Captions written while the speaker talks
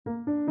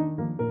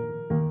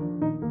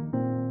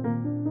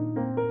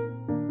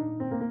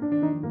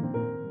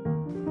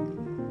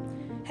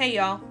Hey,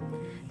 y'all.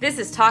 This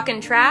is Talkin'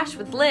 Trash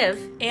with Liv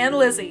And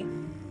Lizzie.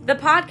 the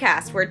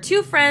podcast where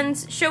two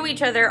friends show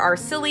each other our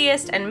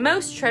silliest and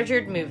most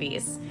treasured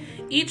movies.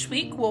 Each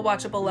week, we'll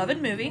watch a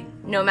beloved movie.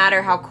 No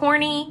matter how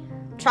corny,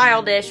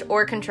 childish,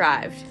 or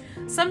contrived.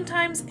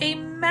 Sometimes a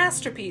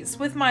masterpiece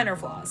with minor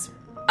flaws.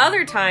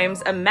 Other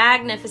times, a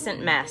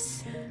magnificent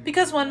mess.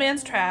 Because one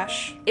man's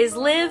trash Is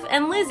Liv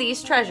and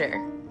Lizzie's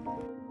treasure.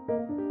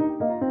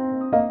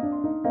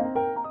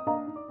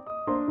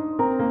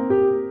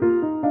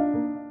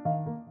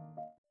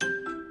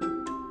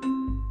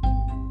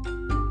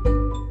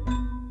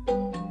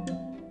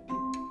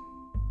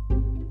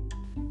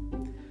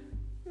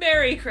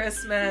 Merry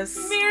Christmas.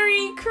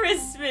 Merry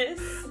Christmas!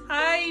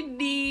 I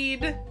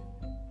need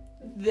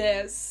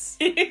this.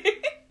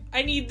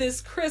 I need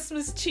this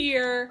Christmas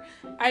cheer.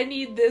 I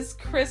need this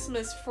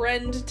Christmas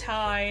friend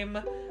time.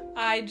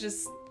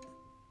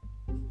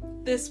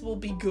 This will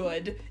be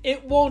good.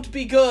 It won't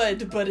be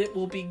good, but it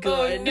will be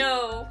good. Oh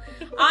no.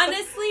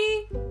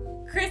 Honestly,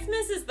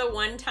 Christmas is the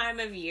one time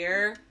of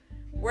year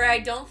where I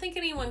don't think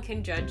anyone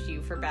can judge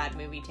you for bad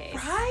movie taste.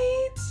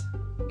 Right?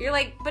 You're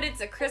like, but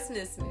it's a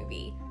Christmas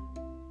movie.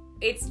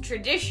 It's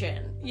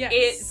tradition.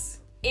 Yes.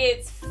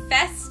 It's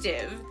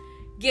festive.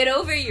 Get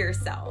over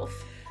yourself.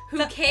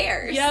 Who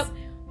cares? Yep.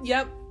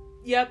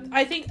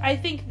 I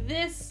think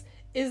this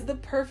is the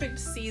perfect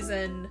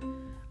season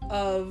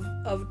of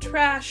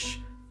trash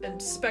and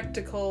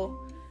spectacle,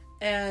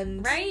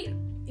 and Right?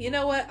 you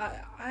know what?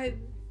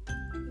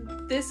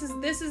 This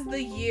is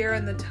the year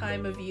and the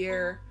time of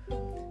year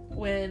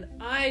when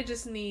I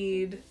just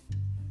need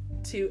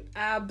to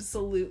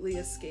absolutely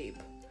escape.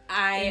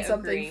 I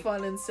something agree.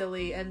 fun and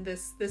silly, and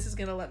this is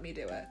gonna let me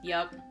do it.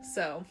 Yep.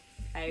 So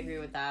I agree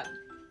with that.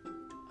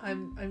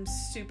 I'm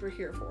super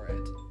here for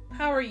it.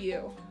 How are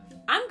you?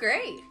 I'm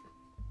great.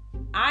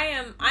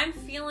 I'm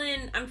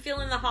feeling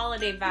the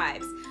holiday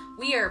vibes.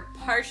 We are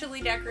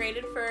partially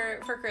decorated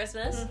for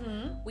Christmas.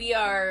 Mm-hmm. We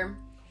are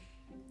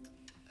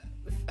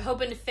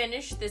hoping to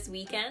finish this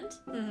weekend.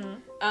 Mm-hmm.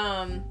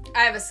 I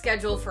have a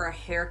schedule for a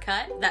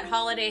haircut, that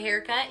holiday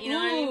haircut, you know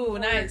what I mean? Ooh,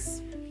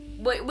 nice.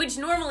 Which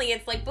normally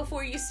it's like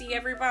before you see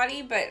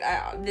everybody, but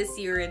this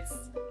year it's,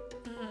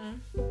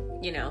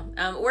 you know,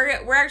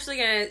 we're actually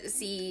gonna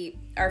see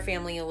our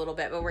family a little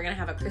bit, but we're gonna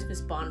have a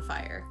Christmas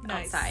bonfire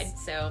outside,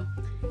 so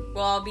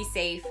we'll all be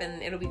safe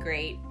and it'll be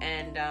great.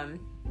 And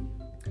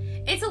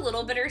it's a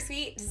little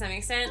bittersweet to some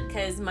extent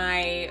because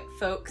my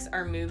folks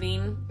are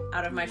moving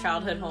out of my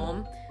childhood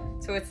home,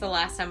 so it's the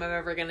last time I'm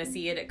ever gonna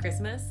see it at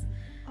Christmas.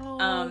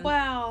 Oh,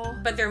 wow.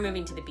 But they're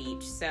moving to the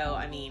beach, so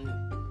I mean,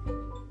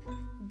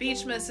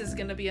 Beachmas is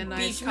going to be a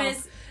nice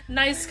Beachmas-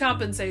 nice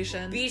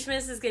compensation.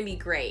 Beachmas is gonna be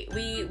great.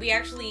 We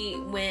actually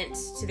went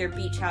to their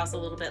beach house a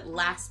little bit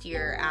last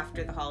year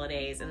after the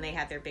holidays, and they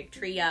had their big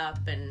tree up,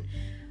 and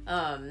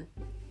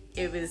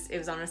it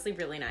was honestly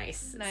really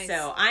nice. Nice.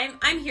 So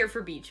I'm here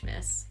for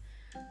Beachmas.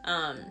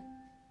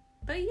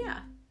 But yeah,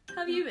 how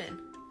have you been?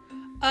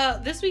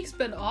 This week's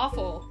been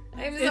awful.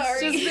 I'm It's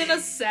sorry. just been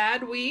a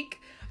sad week.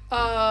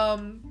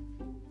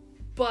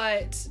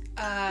 But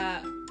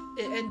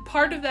and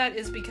part of that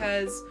is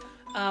because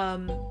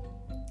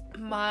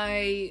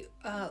my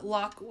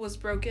lock was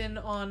broken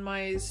on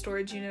my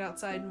storage unit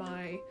outside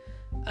my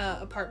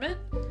apartment.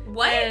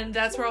 What? And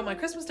that's where all my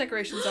Christmas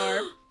decorations are.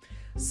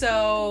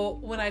 So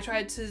when I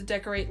tried to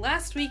decorate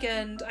last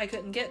weekend, I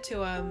couldn't get to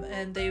them,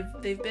 and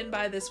they've been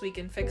by this week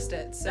and fixed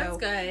it. So That's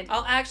good.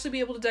 I'll actually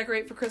be able to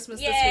decorate for Christmas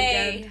this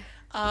Yay. weekend.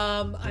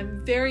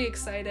 I'm very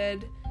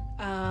excited.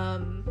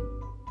 I'm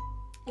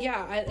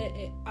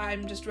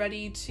just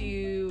ready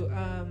to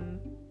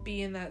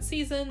be in that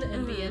season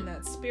and be in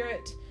that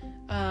spirit.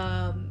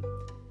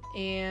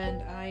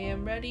 And I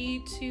am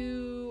ready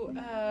to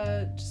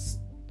just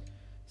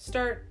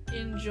start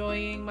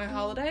enjoying my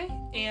holiday.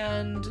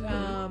 And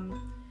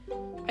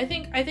I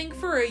think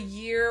for a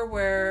year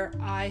where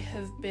I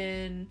have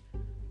been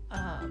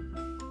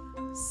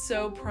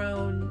so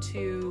prone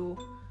to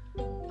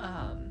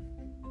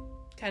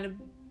kind of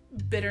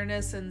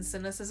bitterness and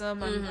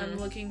cynicism, I'm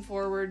looking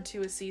forward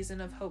to a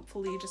season of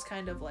hopefully just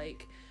kind of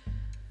like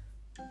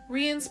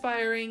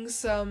re-inspiring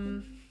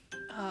some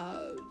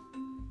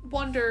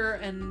wonder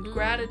and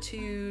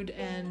gratitude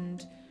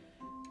and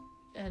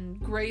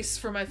grace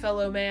for my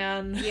fellow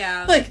man.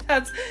 Yeah. Like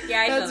that's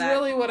I feel that.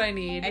 really what I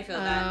need. I feel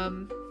that.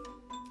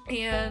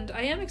 And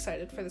I am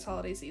excited for this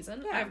holiday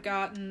season. Yeah. I've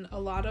gotten a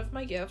lot of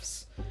my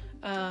gifts.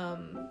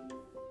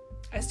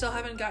 I still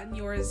haven't gotten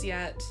yours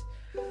yet.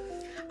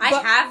 I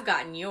But- have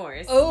gotten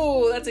yours.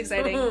 Oh, that's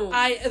exciting. Ooh.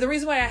 The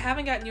reason why I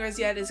haven't gotten yours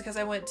yet is because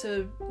I went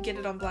to get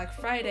it on Black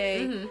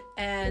Friday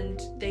and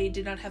they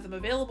did not have them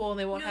available, and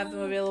they won't have them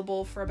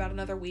available for about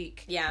another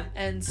week. Yeah.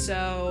 And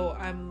so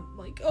I'm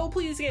like, oh,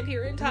 please get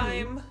here in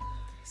time.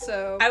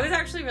 So I was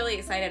actually really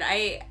excited.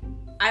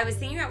 I was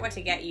thinking about what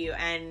to get you,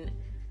 and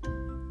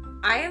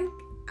I'm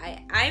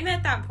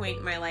at that point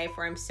in my life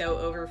where I'm so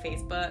over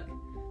Facebook.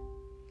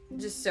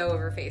 Just so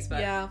over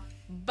Facebook. yeah.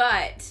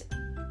 But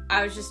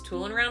I was just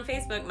tooling around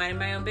Facebook, minding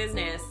my own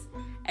business,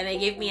 and they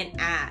gave me an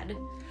ad.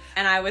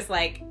 And I was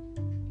like,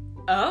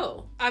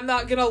 Oh. I'm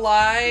not gonna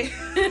lie.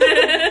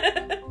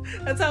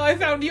 That's how I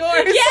found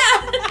yours. Yeah.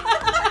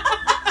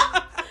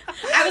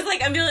 I was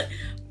like, I'm doing.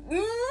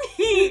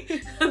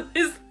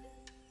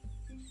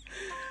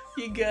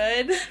 You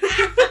good?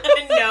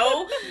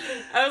 No.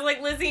 I was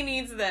like, Lizzie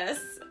needs this.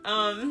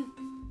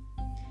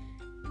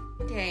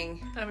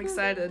 Dang. I'm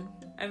excited.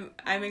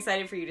 I'm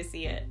excited for you to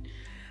see it.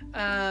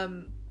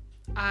 I'm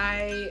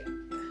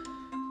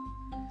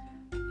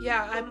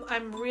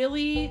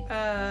really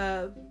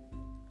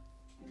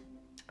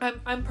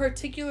I'm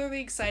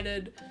particularly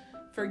excited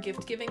for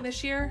gift giving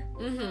this year.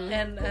 Mm-hmm.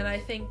 And I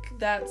think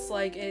that's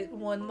like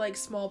one like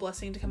small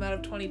blessing to come out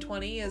of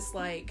 2020 is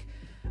like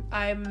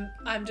I'm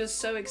just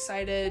so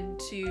excited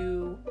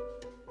to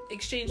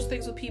exchange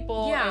things with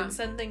people and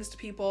send things to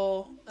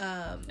people.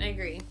 I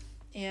agree.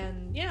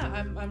 And yeah,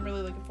 I'm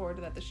really looking forward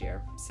to that this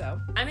year. So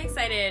I'm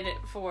excited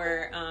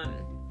for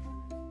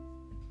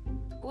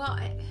well,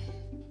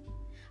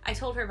 I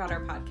told her about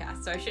our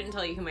podcast, so I shouldn't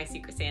tell you who my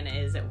Secret Santa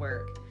is at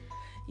work.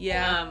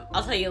 Yeah.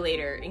 I'll tell you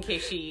later in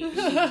case she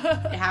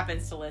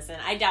happens to listen.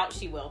 I doubt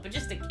she will, but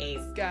just in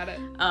case. Got it.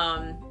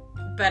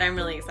 But I'm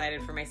really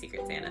excited for my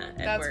Secret Santa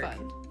at work. That's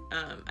fun.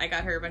 I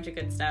got her a bunch of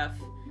good stuff,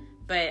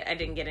 but I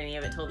didn't get any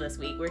of it till this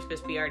week. We're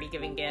supposed to be already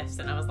giving gifts,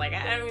 and I was like,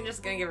 I'm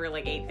just gonna give her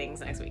like 8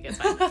 things next week. It's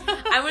fine.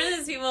 I'm one of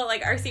those people,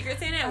 like, our Secret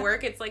Santa at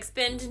work, it's like,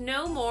 spend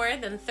no more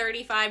than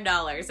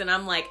 $35, and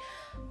I'm like,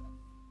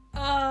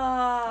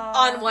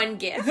 on one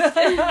gift.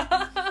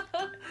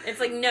 It's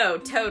like, no,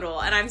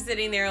 total. And I'm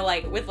sitting there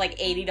like with like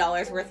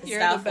 $80 worth of You're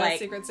stuff. The best like,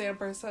 Secret Santa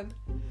person.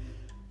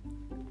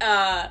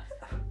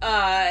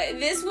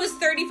 This was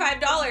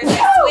 $35,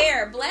 I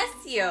swear. Bless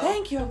you.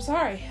 Thank you, I'm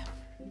sorry.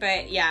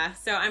 But yeah,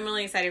 so I'm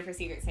really excited for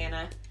Secret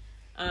Santa.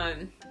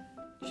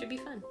 Should be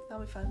fun.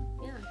 That'll be fun.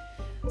 Yeah.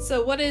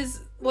 So what is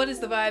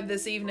the vibe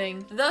this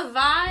evening? The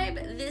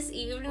vibe this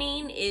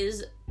evening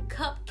is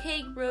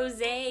cupcake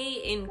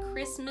rosé in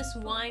Christmas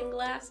wine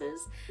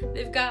glasses.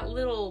 They've got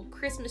little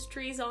Christmas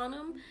trees on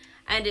them.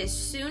 And as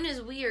soon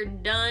as we are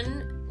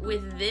done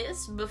with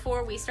this,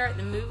 before we start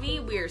the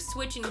movie, we are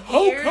switching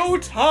gears. Cocoa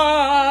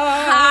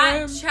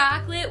time! Hot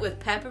chocolate with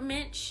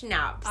peppermint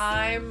schnapps.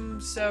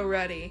 I'm so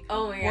ready.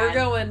 Oh my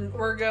god.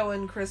 We're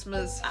going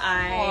Christmas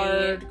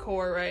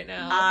hardcore right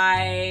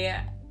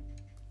now.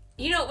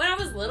 You know, when I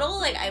was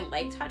little, like, I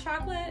liked hot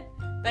chocolate,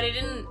 but I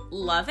didn't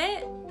love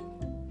it.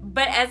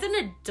 But as an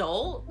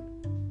adult,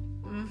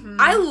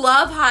 I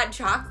love hot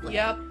chocolate.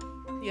 Yep.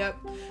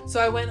 So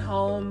I went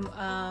home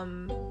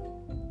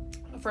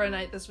for a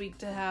night this week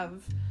to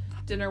have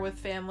dinner with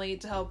family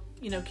to help,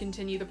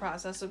 continue the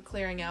process of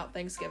clearing out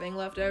Thanksgiving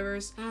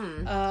leftovers.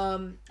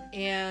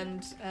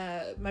 And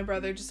my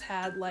brother just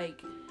had like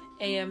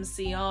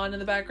AMC on in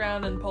the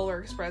background and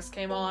Polar Express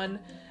came on.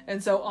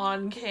 And so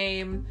on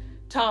came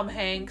Tom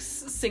Hanks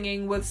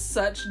singing with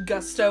such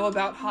gusto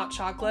about hot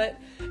chocolate,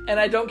 and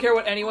I don't care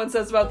what anyone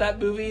says about that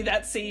movie,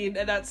 that scene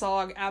and that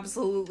song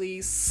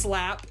absolutely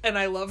slap, and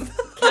I love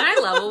them. Can I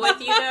level with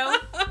you though?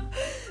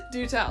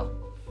 Do tell.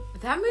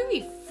 That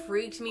movie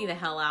freaked me the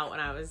hell out when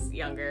I was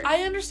younger.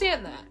 I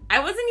understand that. I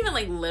wasn't even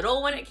like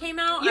little when it came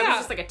out. Yeah. I was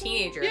just like a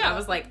teenager. Yeah. And I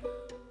was like,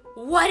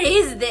 what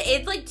is this?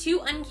 It's like too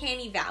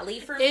Uncanny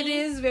Valley for me. It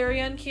is very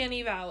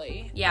Uncanny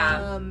Valley.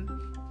 Yeah.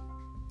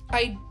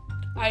 I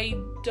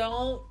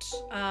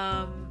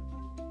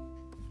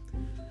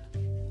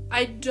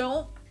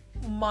don't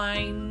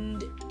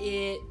mind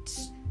it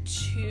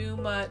too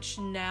much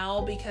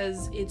now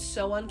because it's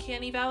so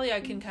Uncanny Valley. I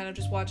can kind of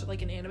just watch it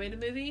like an animated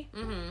movie.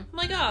 I'm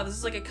like, oh, this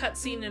is like a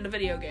cutscene in a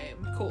video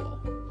game. Cool.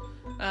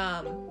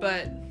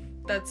 But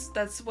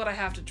that's what I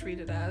have to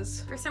treat it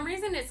as. For some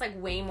reason, it's like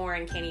way more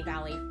Uncanny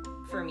Valley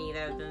for me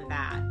though than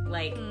that.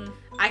 Like,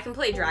 I can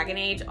play Dragon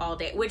Age all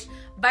day, which,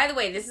 by the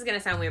way, this is gonna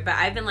sound weird, but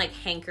I've been like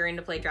hankering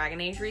to play Dragon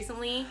Age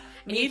recently.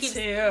 And me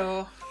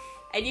too.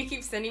 And you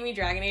keep sending me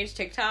Dragon Age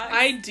TikToks.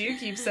 I do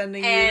keep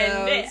sending you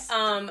those.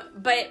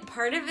 But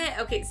part of it,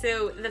 okay,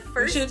 so the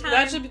first time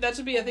that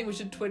should be a thing. We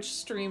should Twitch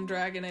stream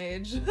Dragon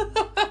Age.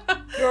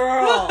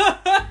 Girl.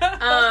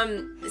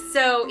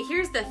 So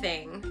here's the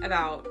thing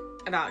about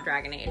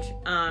Dragon Age.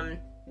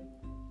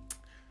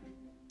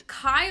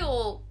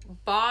 Kyle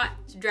bought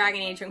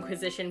Dragon Age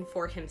Inquisition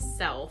for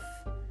himself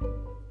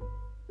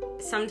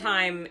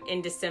sometime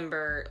in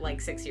December,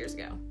 like 6 years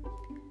ago.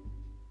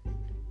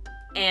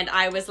 And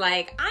I was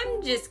like,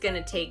 I'm just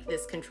gonna take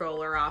this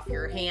controller off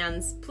your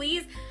hands,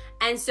 please.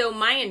 And so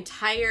my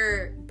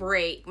entire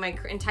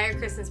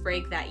Christmas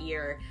break that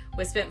year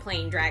was spent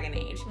playing Dragon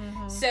Age.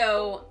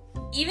 So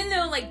even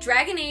though like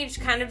Dragon Age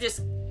kind of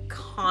just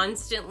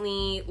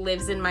constantly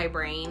lives in my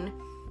brain,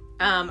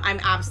 I'm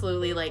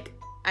absolutely like,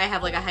 I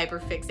have like a hyper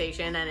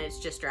fixation and it's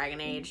just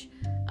Dragon Age.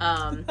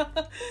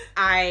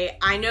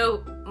 I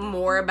know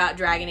more about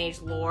Dragon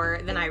Age lore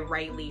than I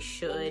rightly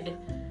should.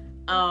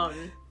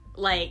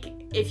 Like,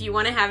 if you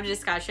want to have a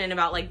discussion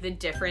about, like, the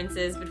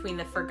differences between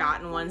the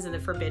Forgotten Ones and the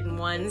Forbidden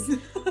Ones,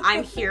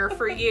 I'm here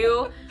for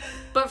you.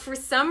 But for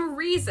some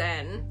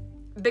reason,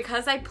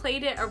 because I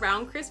played it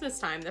around Christmas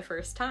time the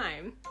first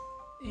time.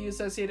 You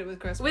associate it with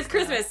Christmas. With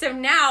Christmas. So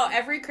now,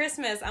 every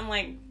Christmas, I'm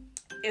like,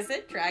 is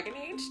it Dragon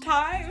Age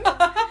time?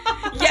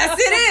 Yes,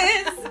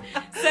 it is.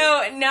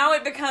 So now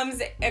it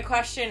becomes a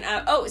question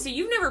of, so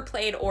you've never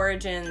played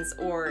Origins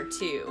or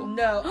 2?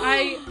 No,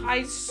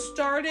 I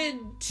started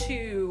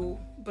 2,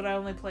 but I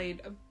only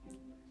played an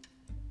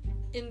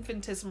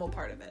infinitesimal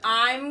part of it.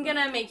 I'm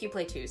gonna make you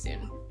play 2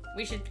 soon.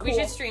 We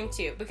should stream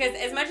 2, because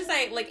as much as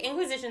I like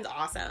Inquisition's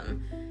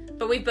awesome,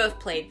 but we've both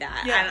played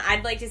that, and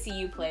I'd like to see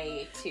you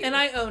play 2. And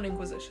I own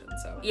Inquisition,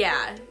 so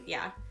yeah.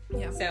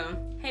 So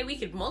hey, we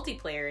could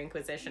multiplayer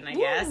Inquisition, I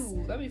guess.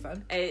 Ooh, that'd be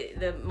fun.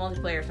 The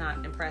multiplayer's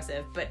not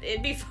impressive, but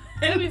it'd be fun.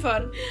 It'd be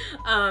fun.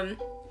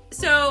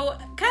 So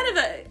kind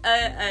of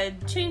a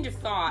change of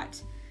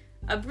thought,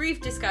 a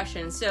brief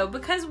discussion. So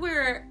because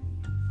we're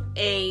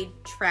a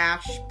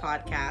trash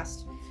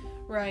podcast,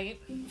 right,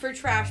 for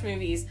trash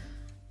movies,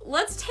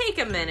 let's take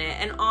a minute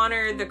and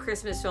honor the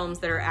Christmas films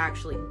that are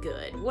actually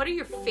good. What are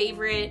your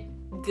favorite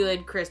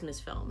good Christmas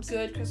films?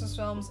 Good Christmas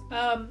films.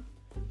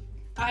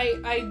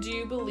 I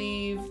do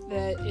believe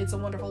that It's a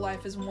Wonderful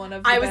Life is one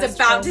of the best films ever made. I was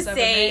about to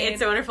say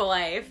It's a Wonderful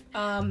Life.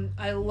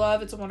 I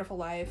love It's a Wonderful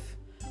Life.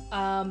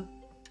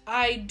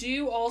 I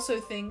do also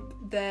think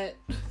that,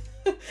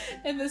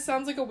 and this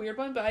sounds like a weird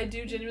one, but I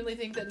do genuinely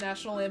think that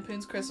National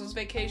Lampoon's Christmas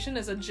Vacation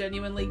is a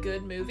genuinely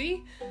good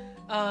movie.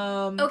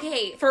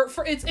 Okay. For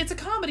it's a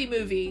comedy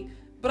movie,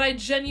 but I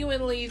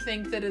genuinely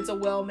think that it's a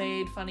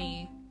well-made,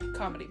 funny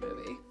comedy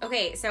movie.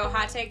 Okay, so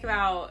hot take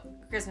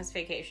about Christmas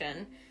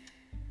Vacation.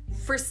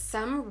 For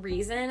some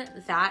reason,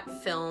 that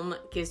film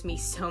gives me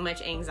so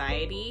much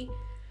anxiety.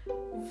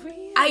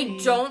 Really? I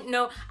don't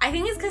know. I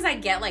think it's because I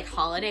get, like,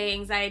 holiday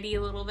anxiety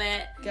a little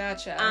bit.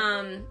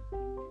 Gotcha.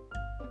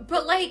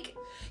 But, like,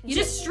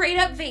 just straight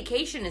up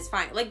Vacation is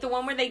fine. Like, the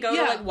one where they go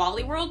to, like,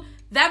 Wally World,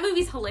 that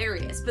movie's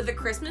hilarious. But the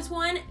Christmas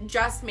one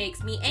just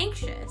makes me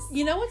anxious.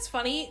 You know what's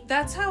funny?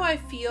 That's how I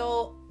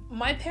feel.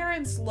 My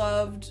parents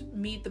loved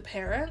Meet the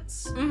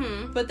Parents,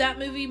 but that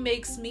movie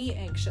makes me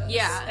anxious.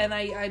 Yeah. And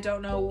I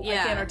don't know, I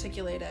can't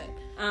articulate it.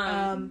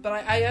 But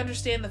I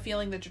understand the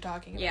feeling that you're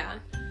talking about. Yeah.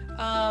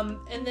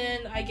 And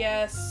then I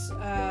guess,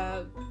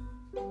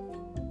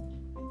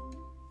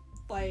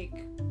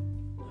 like,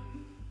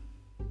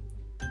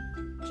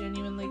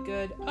 genuinely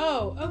good.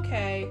 Oh,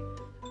 okay.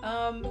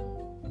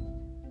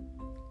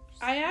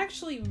 I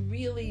actually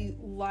really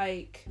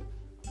like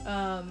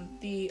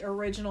the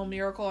original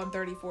Miracle on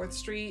 34th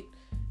Street.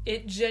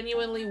 It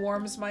genuinely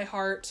warms my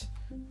heart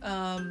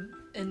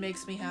and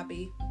makes me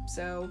happy.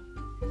 So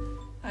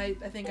I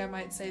think I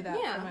might say that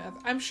for my other.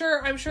 I'm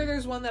sure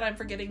there's one that I'm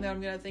forgetting that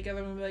I'm gonna think of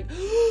and I'm gonna be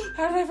like,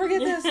 how did I forget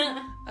this?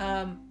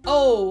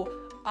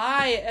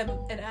 I am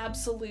an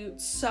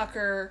absolute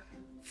sucker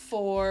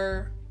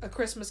for A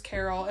Christmas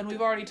Carol, and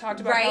we've already talked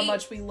about how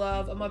much we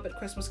love A Muppet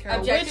Christmas Carol.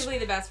 Objectively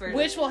the best version.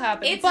 Which will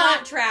happen. It's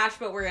not trash,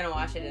 but we're gonna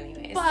watch it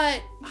anyways.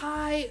 But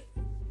I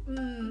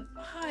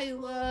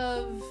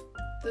love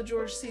the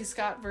George C.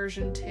 Scott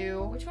version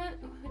too. Which one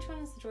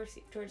is the George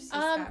C.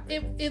 Scott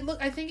version?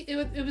 I think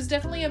it was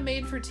definitely a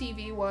made for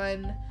TV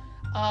one.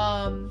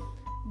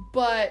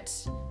 But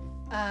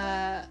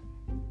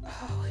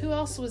who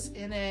else was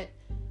in it?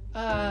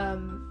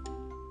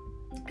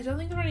 I don't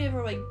think there were any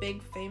other like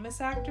big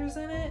famous actors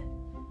in it.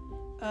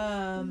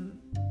 And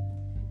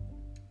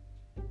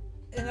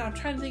I'm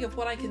trying to think of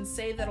what I can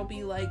say that'll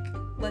be like,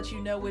 let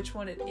you know which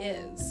one it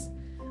is.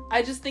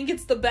 I just think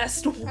it's the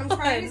best one. I'm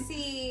trying to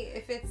see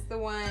if it's the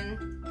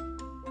one.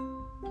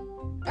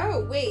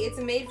 Oh, wait, it's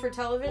a made for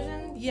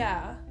television?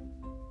 Yeah.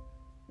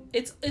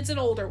 It's an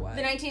older one.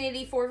 The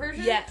 1984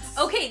 version? Yes.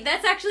 Okay,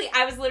 that's actually,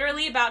 I was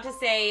literally about to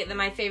say that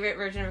my favorite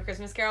version of A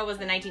Christmas Carol was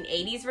the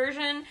 1980s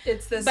version.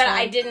 It's this but one.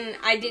 I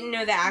didn't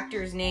know the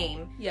actor's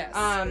name. Yes.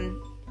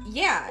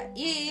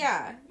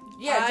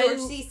 Yeah, George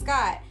C.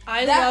 Scott.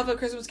 I love A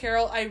Christmas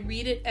Carol. I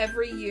read it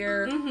every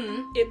year.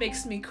 Mm-hmm. It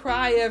makes me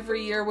cry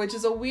every year, which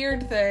is a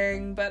weird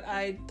thing, but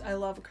I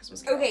love A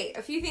Christmas Carol. Okay,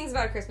 a few things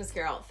about A Christmas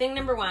Carol. Thing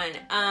number one,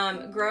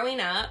 growing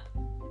up,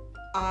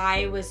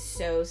 I was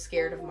so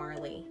scared of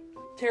Marley.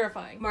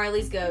 Terrifying.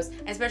 Marley's ghost,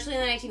 especially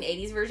in the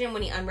 1980s version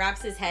when he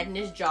unwraps his head and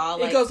his jaw,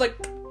 like, it goes like...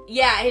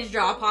 Yeah, his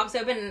jaw pops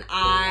open and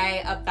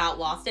I about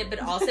lost it,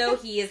 but also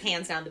he is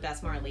hands down the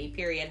best Marley,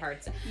 period,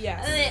 hearts.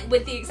 Yes.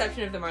 With the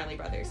exception of the Marley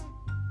Brothers.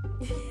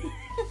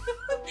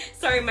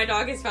 Sorry, my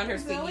dog has found her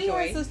squeaky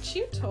toy. Has this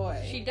chew toy.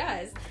 She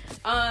does.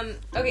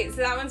 Okay, so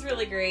that one's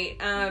really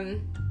great.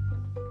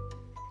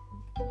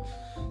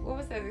 What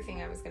was the other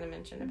thing I was going to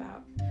mention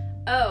about?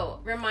 Oh,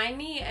 remind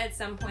me at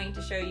some point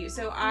to show you.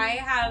 So I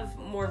have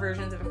more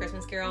versions of A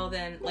Christmas Carol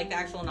than, like, the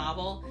actual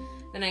novel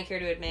than I care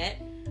to admit.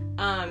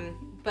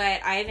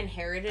 But I've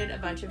inherited a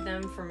bunch of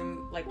them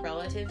from, like,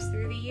 relatives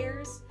through the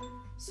years.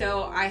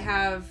 So I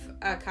have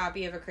a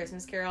copy of A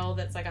Christmas Carol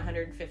that's, like,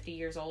 150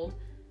 years old.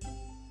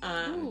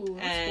 Ooh,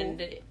 and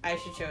cool. I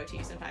should show it to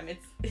you sometime.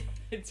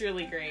 It's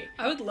really great.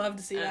 I would love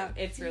to see that.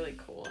 It's really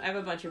cool. I have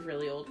a bunch of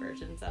really old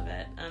versions of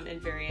it in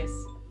various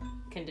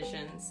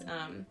conditions.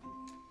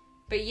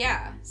 But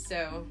yeah,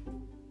 so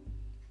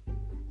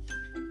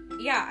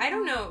yeah, I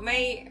don't know.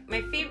 My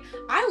favorite.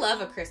 I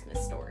love A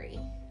Christmas Story.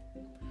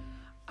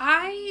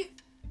 I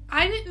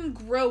I didn't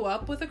grow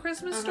up with A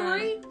Christmas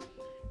Story,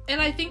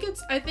 and I think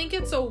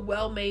it's a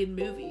well-made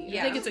movie.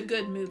 Yeah. I think it's a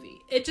good movie.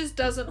 It just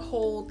doesn't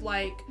hold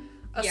like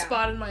a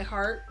spot in my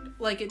heart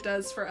like it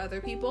does for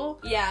other people.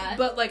 Yeah.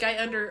 But like I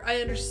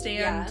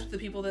understand the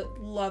people that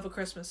love A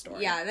Christmas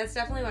Story. Yeah, that's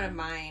definitely one of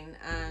mine.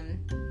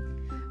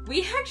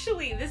 We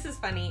actually, this is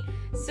funny.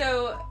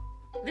 So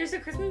there's a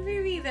Christmas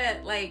movie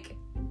that like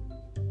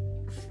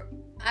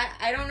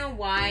I don't know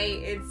why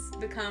it's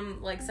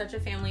become like such a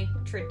family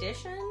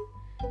tradition.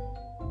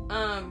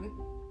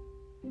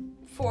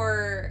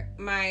 For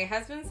my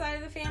husband's side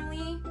of the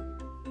family,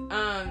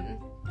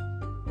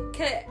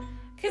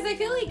 because I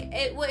feel like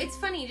it's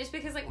funny just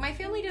because like my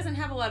family doesn't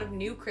have a lot of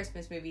new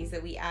Christmas movies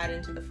that we add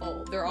into the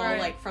fold. They're all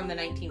like from the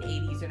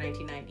 1980s or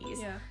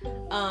 1990s. Yeah.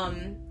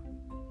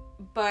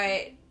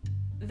 But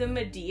the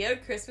Medea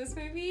Christmas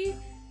movie,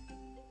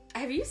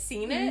 have you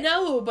seen it?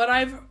 No, but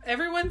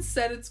everyone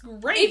said it's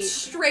great. It's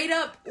straight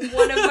up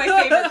one of my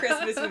favorite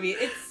Christmas movies.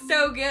 It's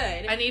so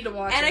good. I need to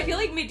watch it. And I feel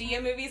like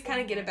Medea movies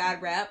kind of get a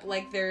bad rep.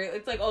 Like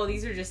it's like, oh,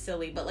 these are just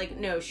silly. But like,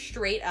 no,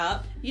 straight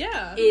up.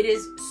 Yeah. It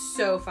is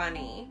so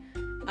funny.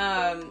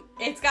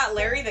 It's got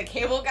Larry the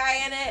Cable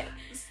Guy in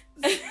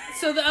it.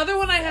 So the other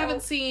one I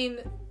haven't seen,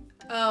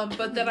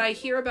 but that I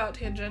hear about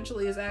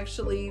tangentially is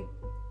actually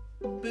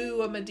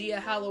Boo! A Medea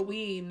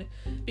Halloween,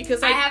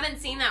 because I haven't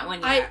seen that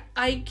one yet.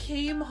 I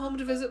came home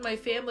to visit my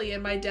family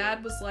and my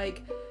dad was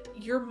like,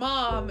 your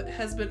mom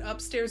has been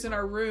upstairs in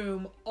our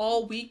room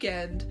all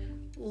weekend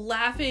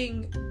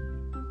laughing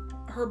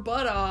her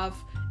butt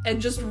off and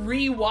just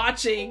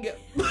rewatching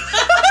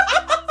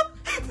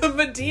the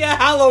Medea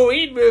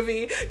Halloween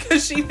movie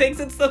because she thinks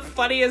it's the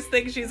funniest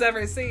thing she's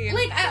ever seen.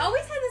 Like, I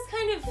always had this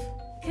kind of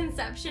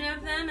conception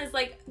of them as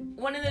like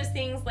one of those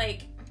things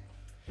like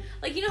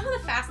you know how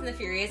the Fast and the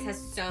Furious has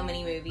so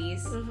many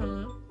movies?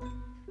 Mm-hmm.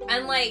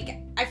 And like,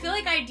 I feel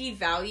like I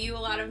devalue a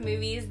lot of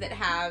movies that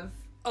have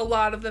a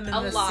lot of them in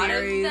the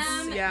series. Of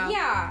them.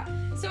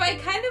 Yeah. So I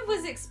kind of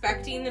was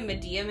expecting the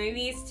Medea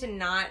movies to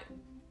not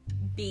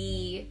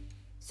be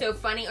so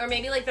funny, or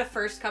maybe like the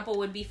first couple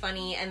would be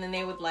funny and then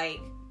they would like,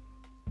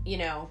 you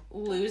know,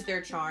 lose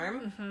their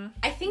charm. Mm-hmm.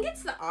 I think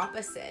it's the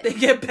opposite. They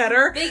get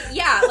better.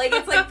 Like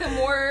it's like the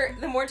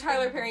more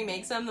Tyler Perry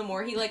makes them, the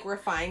more he like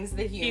refines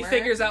the humor. He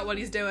figures out what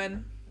he's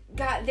doing.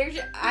 God,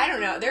 I don't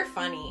know, they're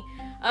funny.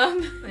 I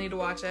need to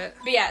watch it.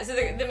 But yeah, so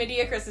the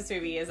Medea Christmas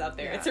movie is up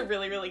there. Yeah. It's a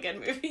really, really good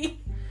movie.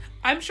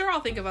 I'm sure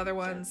I'll think of other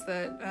ones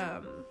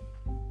that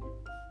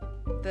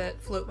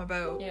float my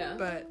boat. Yeah.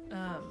 But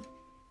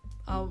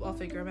I'll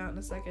figure them out in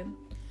a second.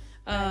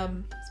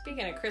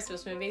 Speaking of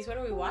Christmas movies, what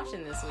are we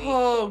watching this week?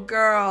 Oh,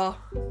 girl.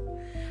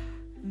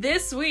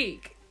 This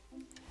week,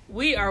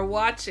 we are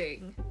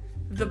watching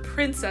The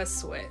Princess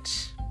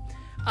Switch,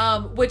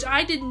 which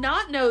I did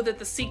not know that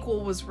the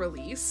sequel was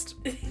released.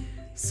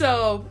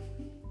 So,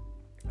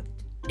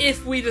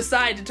 if we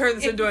decide to turn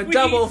this into a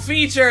double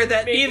feature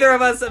that neither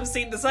of us have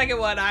seen the second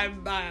one,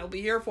 I'll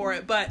be here for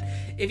it. But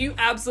if you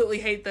absolutely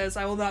hate this,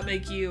 I will not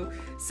make you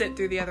sit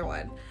through the other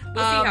one. We'll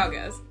see how it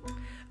goes.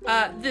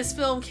 This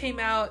film came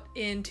out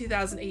in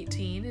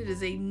 2018. It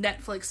is a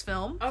Netflix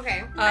film.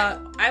 Okay.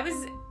 I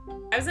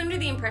was under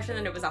the impression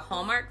that it was a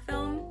Hallmark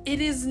film.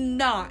 It is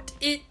not.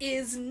 It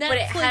is Netflix's... But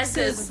it has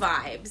those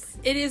vibes.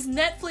 It is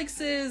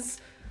Netflix's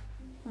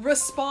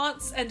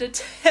response and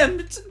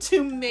attempt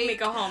to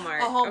make a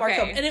Hallmark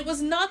film. And it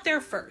was not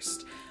their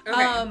first.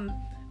 Okay.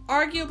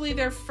 Arguably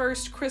their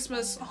first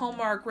Christmas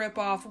Hallmark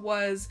ripoff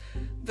was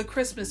The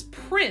Christmas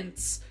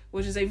Prince,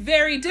 which is a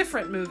very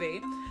different movie.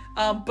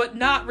 But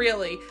not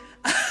really.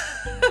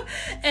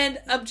 And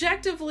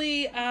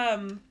objectively,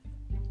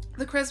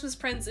 The Christmas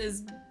Prince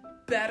is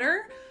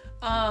better.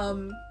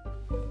 And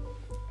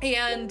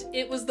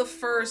it was the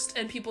first,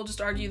 and people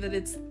just argue that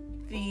it's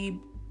the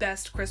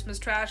best Christmas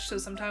trash, so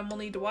sometime we'll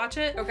need to watch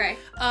it. Okay.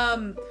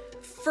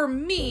 For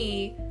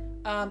me,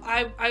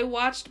 I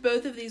watched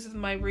both of these with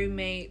my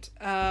roommate,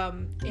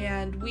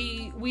 and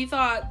we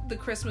thought The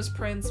Christmas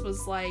Prince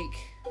was like...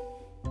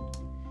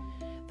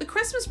 The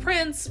Christmas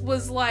Prince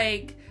was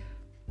like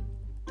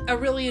a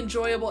really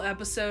enjoyable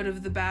episode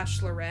of The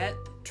Bachelorette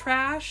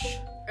trash.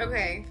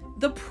 Okay.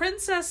 The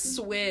Princess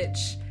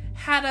Switch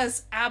had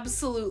us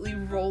absolutely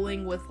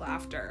rolling with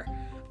laughter.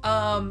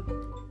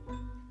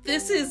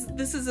 This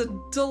is a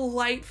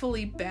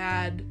delightfully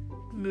bad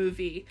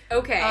movie.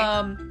 Okay.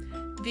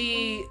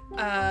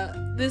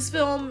 This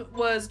film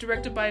was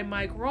directed by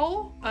Mike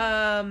Roll,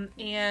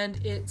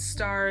 and it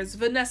stars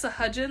Vanessa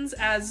Hudgens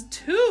as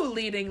two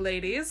leading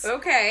ladies.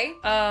 Okay.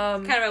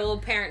 Kind of a little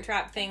Parent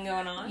Trap thing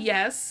going on.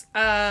 Yes.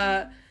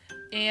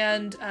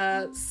 And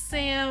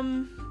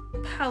Sam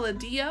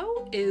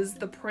Palladio is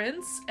the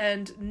prince,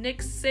 and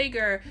Nick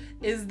Sager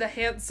is the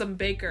handsome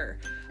baker.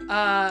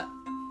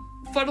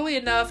 Funnily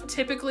enough,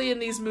 typically in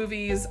these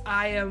movies,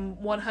 I am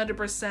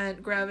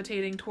 100%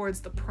 gravitating towards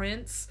the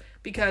prince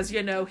because,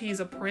 you know, he's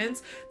a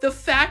prince. The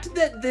fact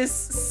that this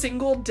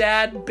single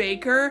dad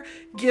baker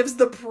gives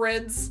the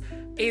prince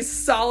a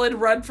solid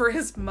run for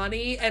his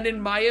money and, in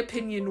my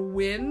opinion,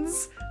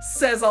 wins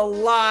says a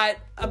lot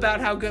about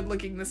how good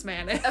looking this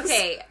man is.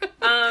 Okay,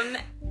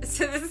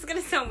 So this is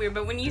gonna sound weird,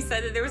 but when you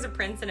said that there was a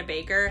prince and a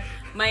baker,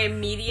 my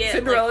immediate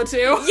Cinderella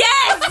too.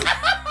 Yes.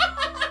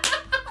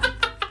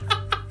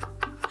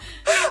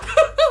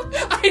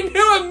 I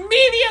knew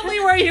immediately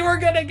where you were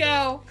gonna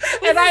go,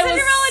 and I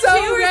was so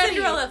Cinderella 2 or ready.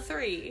 Cinderella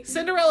 3?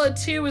 Cinderella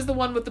 2 is the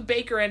one with the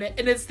baker in it,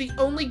 and it's the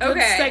only good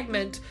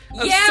segment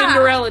of Yeah.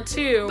 Cinderella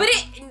 2. But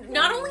it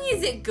not only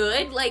is it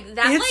good, like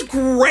that, it's like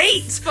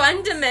great.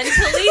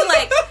 fundamentally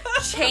like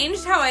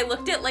changed how I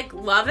looked at like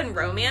love and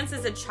romance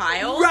as a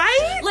child.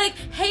 Right? Like,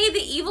 hey,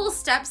 the evil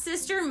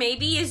stepsister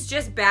maybe is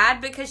just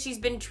bad because she's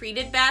been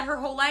treated bad her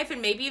whole life,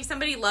 and maybe if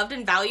somebody loved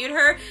and valued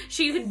her,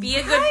 she could be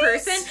a good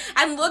person.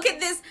 And look at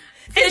this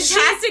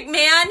fantastic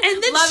man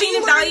loving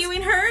and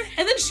valuing her.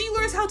 And then she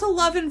learns how to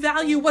love and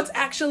value what's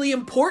actually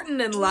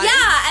important in life.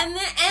 Yeah,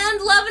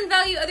 and love and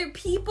value other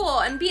people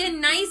and be a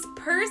nice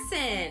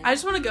person. I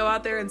just want to go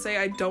out there and say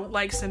I don't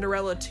like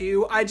Cinderella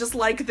 2. I just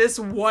like this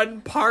one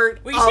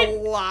part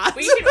lot.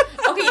 Okay,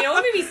 you know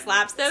what movie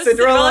slaps though?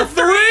 Cinderella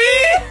 3!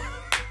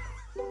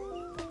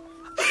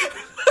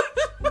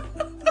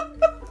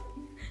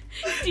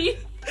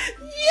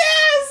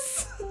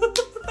 Yes!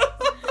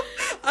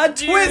 A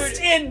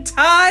twist in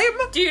time?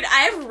 Dude,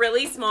 I have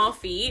really small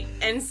feet,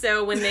 and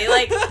so when they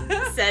like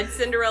said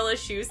Cinderella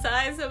shoe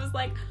size, I was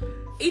like,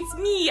 it's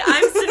me,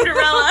 I'm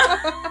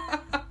Cinderella.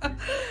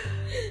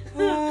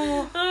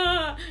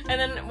 And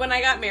then when I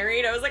got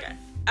married, I was like,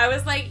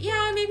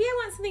 yeah, maybe I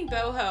want something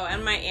boho.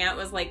 And my aunt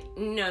was like,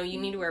 no,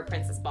 you need to wear a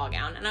princess ball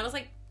gown. And I was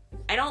like,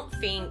 I don't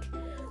think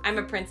I'm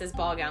a princess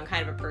ball gown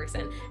kind of a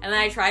person. And then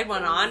I tried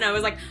one on, and I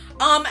was like,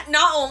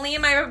 not only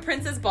am I a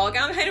princess ball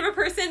gown kind of a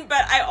person,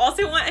 but I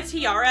also want a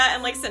tiara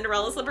and like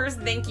Cinderella slippers,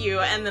 thank you.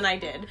 And then I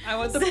did. I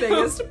want the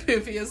biggest,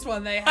 poofiest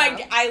one they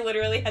have. I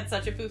literally had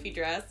such a poofy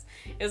dress.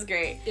 It was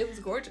great. It was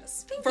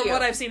gorgeous. Thank From you.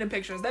 what I've seen in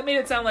pictures. That made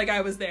it sound like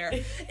I was there.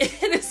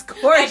 It is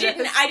gorgeous.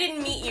 I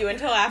didn't meet you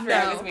until after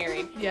I was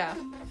married. Yeah.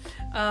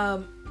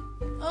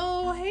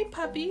 Oh, hey,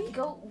 puppy.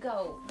 Go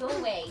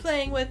away.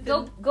 Playing with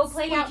Go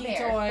play out squeaky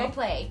there. toy. Go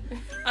play.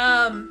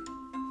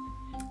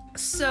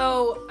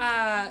 So,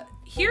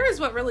 here is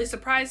what really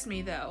surprised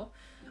me, though.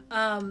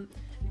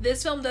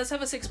 This film does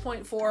have a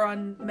 6.4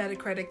 on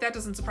Metacritic. That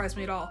doesn't surprise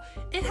me at all.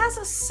 It has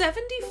a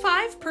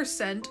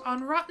 75%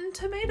 on Rotten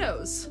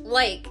Tomatoes.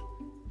 Like,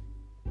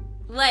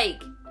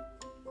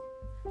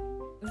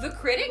 the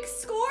critics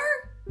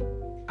score?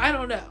 I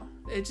don't know.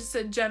 It just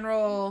said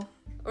general...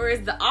 Or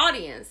is the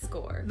audience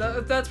score?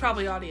 That's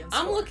probably audience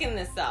I'm score. looking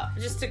this up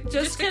just to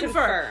confirm.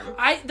 confirm.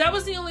 That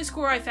was the only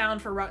score I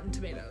found for Rotten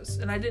Tomatoes,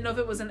 and I didn't know if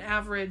it was an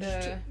average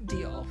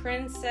deal.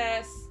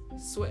 Princess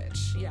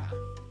Switch, yeah.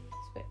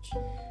 Switch.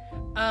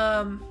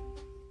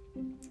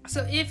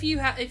 So if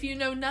you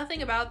know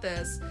nothing about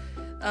this,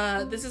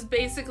 this is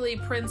basically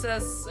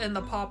Princess and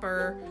the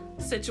Pauper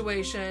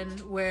situation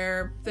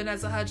where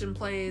Vanessa Hudgens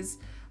plays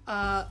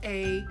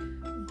a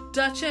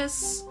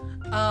duchess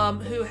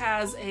who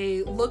has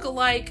a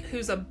look-alike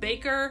who's a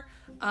baker,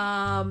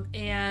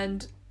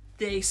 and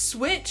they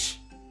switch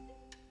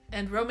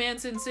and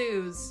romance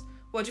ensues.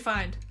 What'd you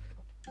find?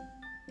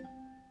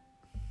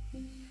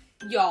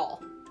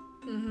 Y'all.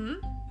 Mm-hmm.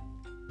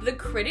 The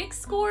critic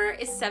score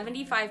is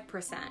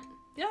 75%.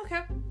 Yeah,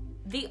 okay.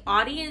 The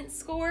audience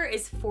score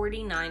is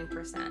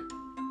 49%.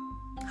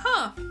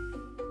 Huh.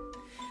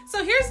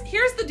 So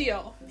here's the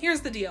deal.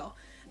 Here's the deal.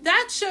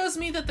 That shows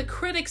me that the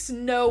critics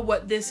know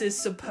what this is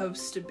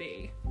supposed to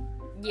be.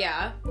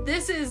 Yeah.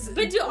 This is...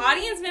 But do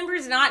audience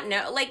members not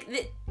know? Like,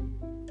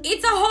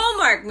 it's a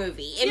Hallmark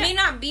movie. It may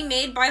not be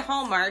made by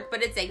Hallmark,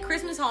 but it's a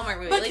Christmas Hallmark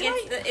movie. But like,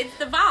 it's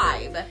the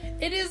vibe.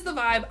 It is the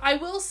vibe. I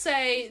will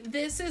say,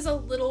 this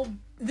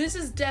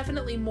is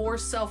definitely more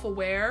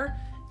self-aware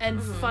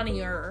and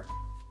funnier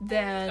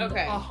than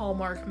a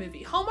Hallmark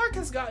movie. Hallmark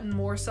has gotten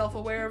more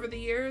self-aware over the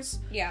years.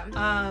 Yeah.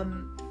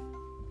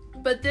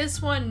 But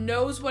this one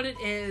knows what it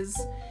is.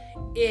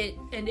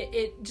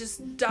 It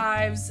just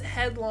dives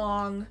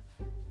headlong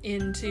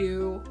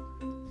into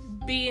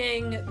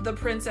being the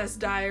Princess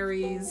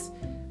Diaries,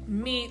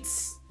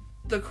 meets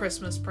the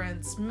Christmas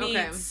Prince,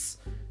 meets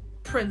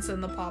Prince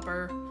and the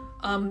Pauper,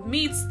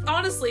 meets...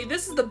 Honestly,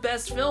 this is the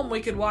best film we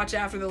could watch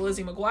after the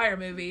Lizzie McGuire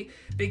movie,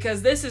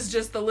 because this is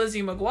just the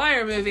Lizzie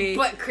McGuire movie.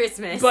 But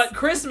Christmas.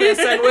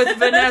 And with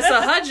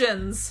Vanessa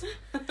Hudgens.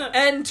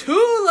 And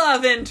two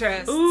love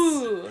interests.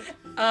 Ooh.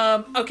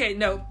 Okay,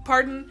 no,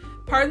 pardon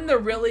the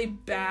really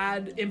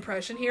bad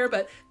impression here,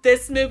 but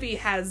this movie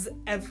has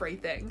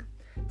everything.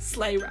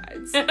 Sleigh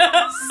rides.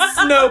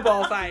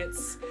 Snowball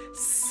fights.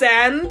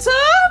 Santa? ?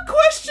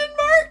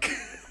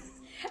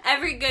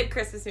 Every good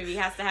Christmas movie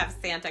has to have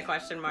Santa ?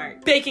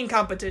 Baking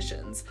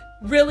competitions.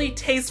 Really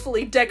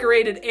tastefully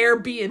decorated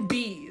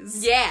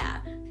Airbnbs. Yeah.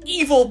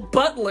 Evil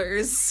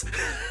butlers.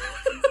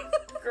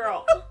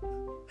 Girl.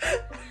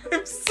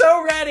 I'm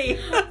so ready.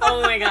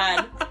 Oh my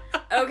god.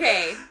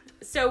 Okay.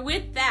 So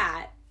with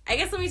that, I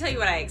guess let me tell you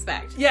what I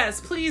expect. Yes,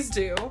 please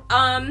do.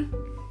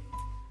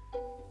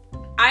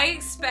 I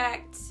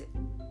expect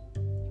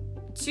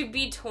to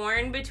be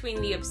torn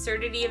between the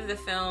absurdity of the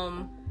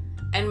film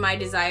and my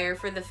desire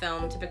for the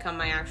film to become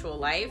my actual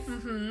life,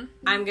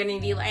 I'm gonna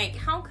be like,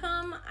 how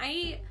come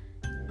I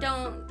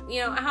don't,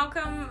 how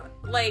come,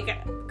 like,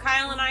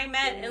 Kyle and I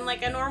met in,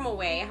 like, a normal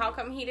way? How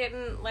come he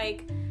didn't,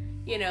 like,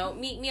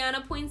 meet me on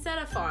a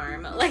poinsettia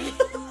farm? Like,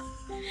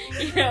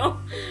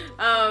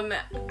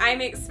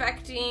 I'm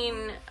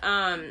expecting,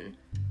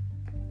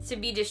 to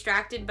be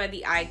distracted by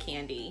the eye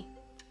candy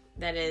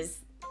that is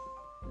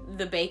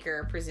the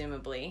baker,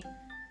 presumably.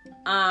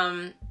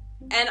 And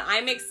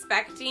I'm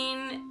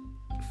expecting,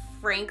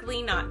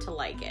 frankly, not to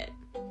like it.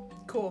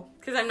 Cool.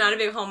 Because I'm not a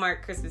big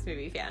Hallmark Christmas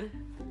movie fan.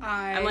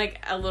 I'm,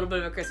 like, a little bit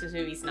of a Christmas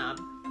movie snob.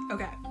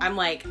 Okay. I'm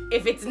like,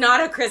 if it's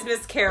not a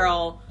Christmas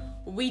Carol,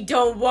 we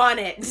don't want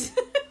it.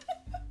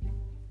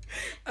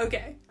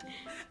 Okay.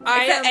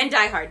 And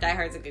Die Hard. Die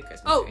Hard's a good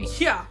Christmas movie. Oh,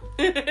 yeah.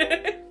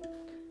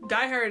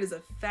 Die Hard is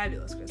a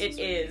fabulous Christmas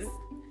movie. It is.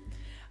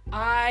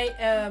 I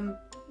am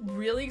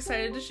really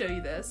excited to show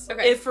you this.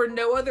 Okay. If for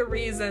no other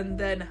reason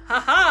than,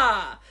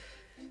 haha,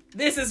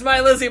 this is my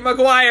Lizzie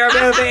McGuire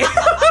movie.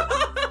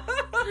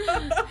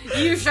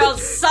 You shall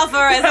suffer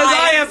as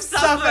I have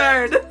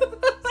suffered.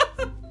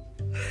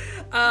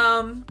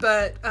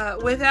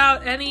 But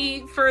without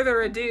any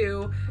further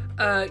ado,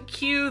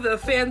 cue the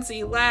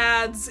fancy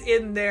lads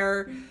in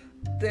their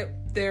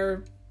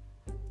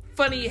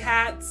funny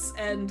hats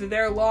and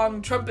their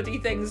long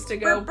trumpety things to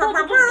go.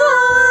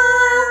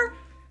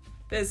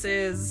 This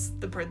is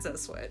The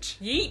Princess Switch.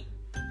 Yeet.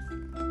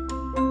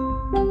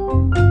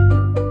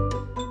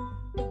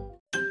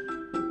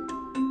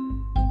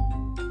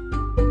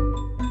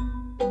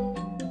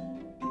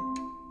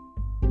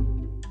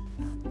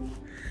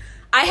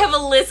 I have a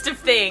list of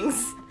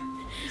things.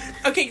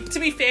 Okay, to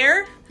be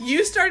fair,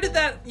 you started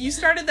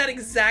that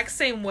exact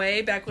same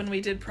way back when we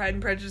did Pride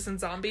and Prejudice and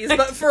Zombies,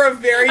 but for a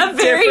very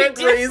different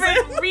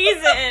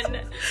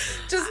reason.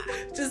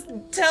 Just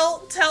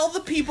tell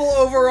the people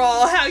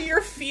overall how you're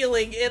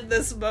feeling in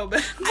this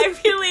moment. I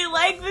really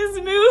like this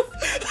move.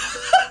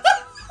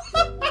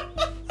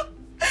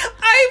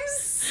 I'm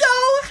so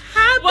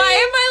happy. Why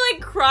am I,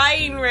 like,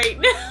 crying right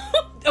now?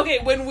 Okay,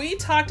 when we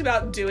talked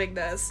about doing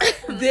this,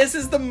 this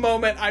is the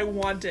moment I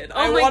wanted.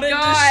 Oh I my wanted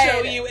God. to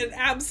show you an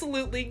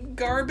absolutely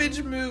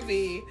garbage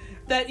movie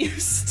that you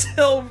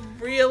still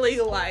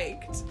really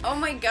liked. Oh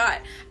my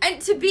god.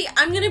 And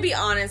I'm gonna be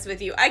honest with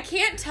you. I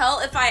can't tell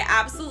if I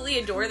absolutely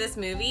adore this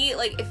movie,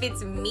 like if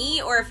it's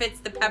me or if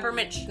it's the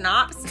peppermint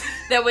schnapps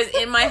that was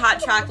in my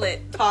hot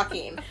chocolate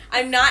talking.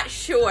 I'm not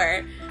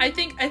sure. I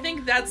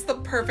think that's the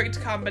perfect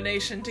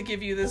combination to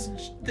give you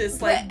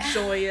this like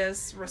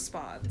joyous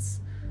response.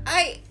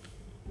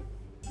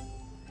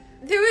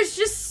 There was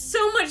just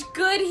so much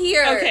good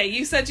here. Okay,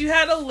 you said you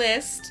had a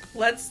list.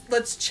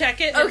 Let's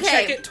check it and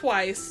check it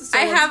twice. So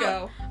let's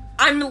go.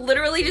 I'm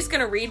literally just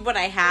gonna read what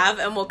I have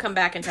and we'll come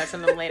back and touch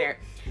on them later.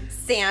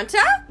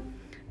 Santa,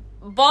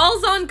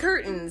 Balls on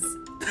Curtains,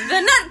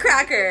 The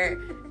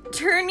Nutcracker,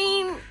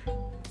 Turning...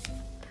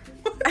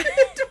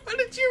 What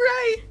did you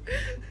write?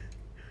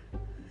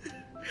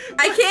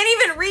 I can't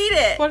even read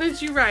it. What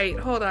did you write?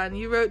 Hold on.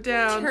 You wrote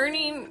down...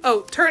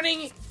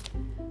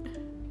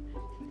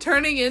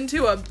 Turning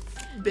into a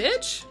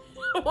bitch?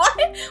 What?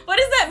 What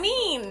does that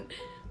mean?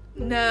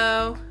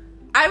 No.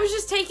 I was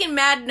just taking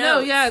mad notes. No,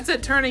 yeah, it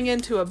said turning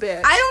into a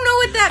bitch. I don't know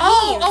what that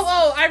means.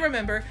 Oh, I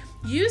remember.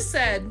 You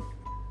said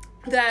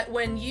that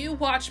when you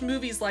watch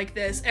movies like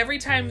this, every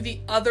time the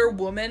other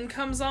woman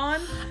comes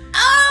on...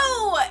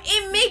 Oh!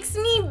 It makes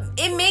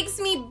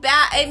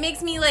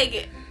me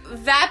like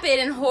vapid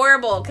and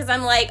horrible because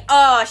I'm like,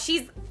 oh,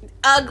 she's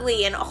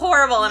ugly and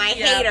horrible and I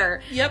hate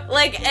her. Yep.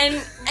 Like,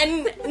 and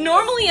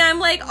normally I'm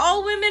like,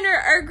 all women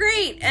are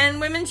great and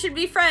women should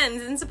be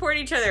friends and support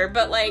each other,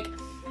 but like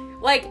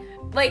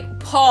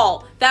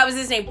Paul, that was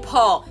his name,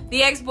 Paul,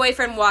 the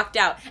ex-boyfriend walked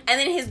out and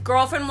then his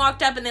girlfriend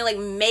walked up and they like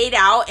made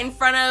out in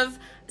front of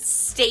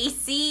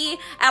Stacy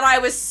and I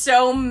was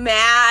so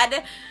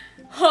mad.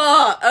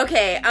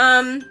 Okay,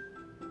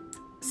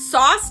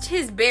 sauced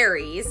his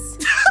berries.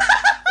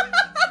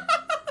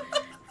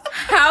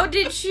 How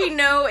did she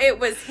know it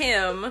was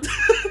him?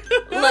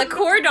 La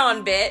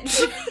Cordon bitch.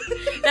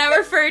 That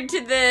referred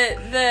to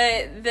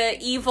the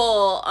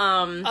evil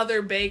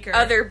other baker.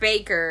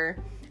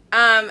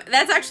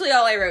 That's actually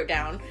all I wrote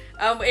down.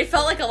 It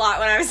felt like a lot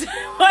when I was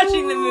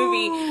watching the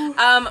movie.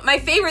 My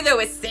favorite though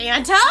is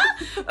Santa.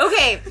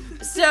 Okay,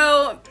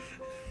 so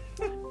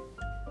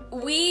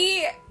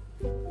we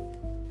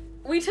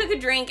took a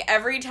drink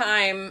every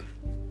time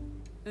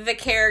the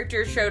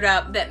character showed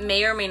up that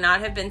may or may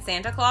not have been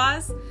Santa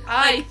Claus.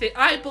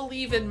 I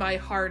believe in my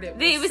heart it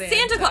was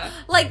Santa Claus.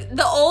 Like,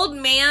 the old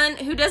man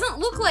who doesn't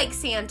look like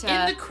Santa.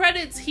 In the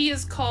credits, he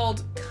is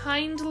called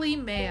Kindly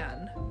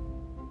Man.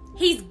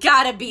 He's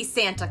gotta be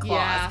Santa Claus.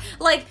 Yeah.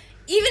 Like,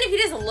 even if he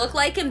doesn't look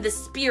like him, the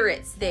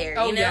spirit's there,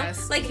 you know?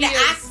 Yes. Like, the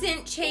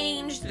accent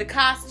changed, the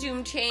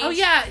costume changed. Oh,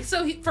 yeah.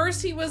 So,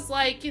 first he was,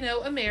 like,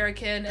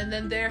 American, and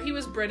then there he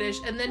was British,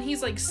 and then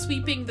he's, like,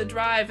 sweeping the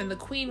drive, and the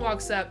Queen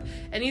walks up,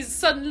 and he's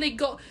suddenly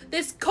got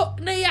this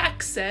Cockney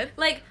accent.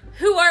 Like,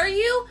 who are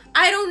you?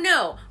 I don't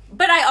know.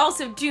 but I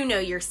also do know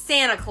you're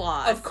Santa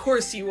Claus. Of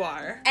course you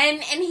are.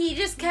 And he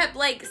just kept,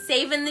 like,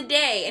 saving the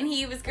day, and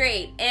he was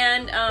great.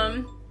 And,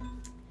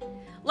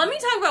 let me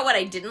talk about what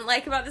I didn't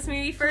like about this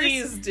movie first.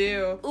 Please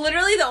do.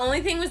 Literally, the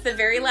only thing was the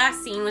very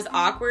last scene was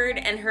awkward,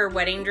 and her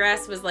wedding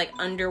dress was, like,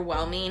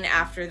 underwhelming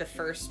after the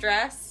first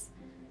dress.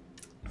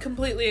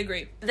 Completely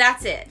agree.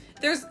 That's it.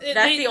 That's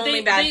the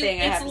only bad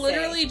thing I have to say. It's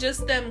literally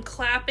just them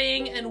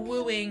clapping and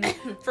wooing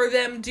for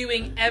them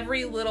doing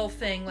every little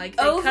thing. Like,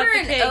 they Over cut the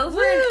and cake. over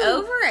Woo, and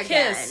over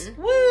again. Kiss.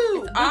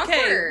 Woo. It's Bouquet.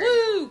 awkward.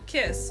 Woo.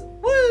 Kiss.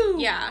 Woo.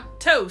 Yeah.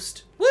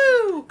 Toast. Woo.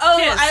 Oh,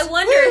 Kiss. I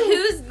wonder Woo.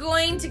 who's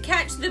going to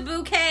catch the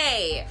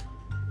bouquet.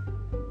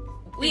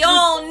 We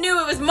all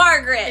knew it was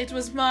Margaret. It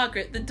was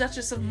Margaret, the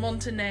Duchess of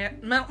Montanaro.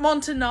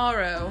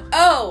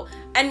 Oh,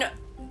 and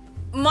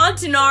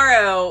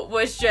Montanaro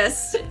was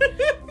just...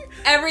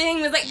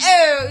 Everything was like,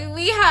 oh,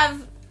 we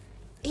have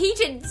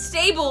heated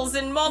stables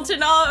in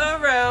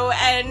Montanaro,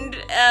 and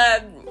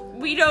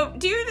we don't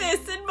do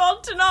this in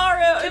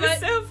Montanaro. It was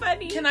so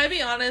funny. Can I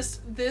be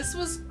honest? This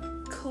was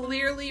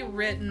clearly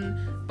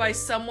written by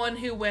someone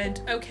who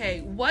went,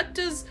 okay, what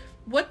does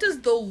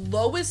the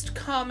lowest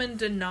common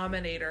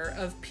denominator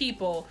of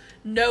people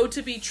know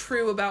to be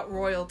true about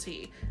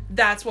royalty?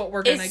 That's what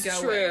we're gonna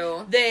go true.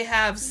 with. They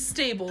have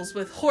stables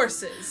with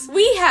horses.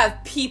 We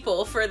have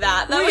people for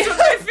that. That We was have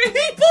my favorite.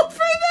 people for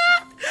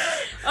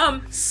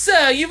that.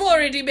 Sir, you've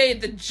already made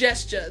the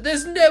gesture.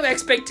 There's no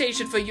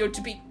expectation for you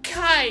to be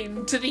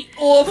kind to the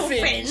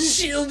orphan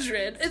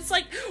children. It's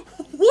like,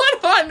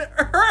 what on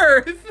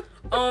earth?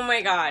 Oh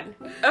my god.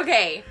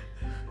 Okay,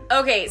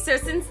 so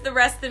since the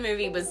rest of the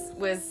movie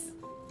was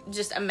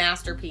just a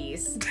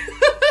masterpiece,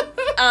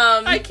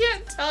 I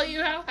can't tell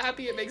you how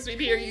happy it makes me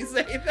to hear you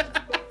say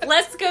that.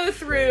 let's go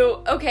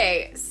through.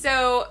 Okay,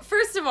 so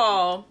first of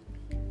all,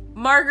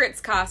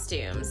 Margaret's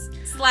costumes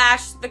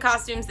 / the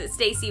costumes that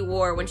Stacy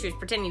wore when she was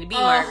pretending to be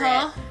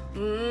Margaret.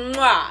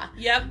 Mwah.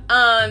 Yep.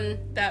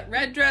 That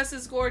red dress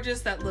is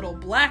gorgeous. That little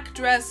black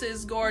dress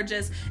is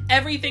gorgeous.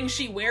 Everything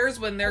she wears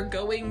when they're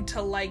going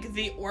to, like,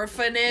 the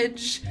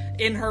orphanage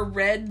in her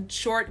red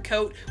short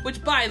coat,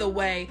 which, by the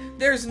way,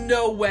 there's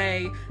no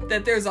way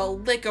that there's a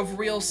lick of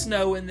real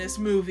snow in this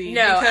movie.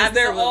 No, because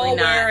they're all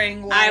absolutely not.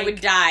 wearing, like... I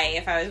would die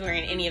if I was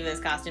wearing any of those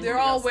costumes. They're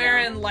in all real snow.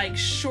 wearing, like,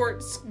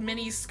 short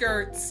mini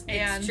skirts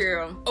and It's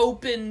true.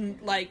 open,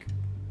 like,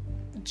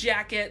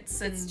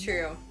 jackets. And... It's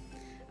true.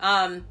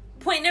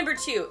 Point number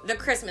 2, the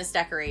Christmas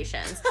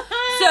decorations.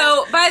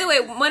 So, by the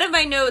way, one of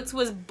my notes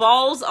was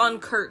balls on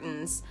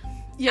curtains.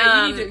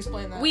 Yeah, you need to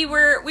explain that. We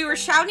were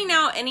shouting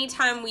out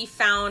anytime we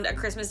found a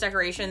Christmas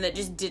decoration that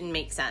just didn't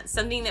make sense.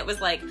 Something that was,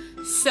 like,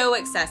 so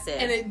excessive.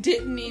 And it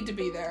didn't need to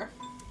be there.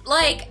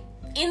 Like,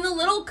 in the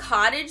little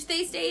cottage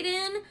they stayed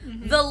in,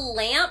 the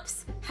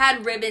lamps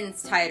had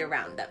ribbons tied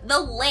around them. The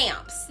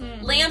lamps.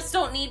 Lamps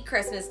don't need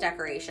Christmas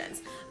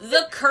decorations.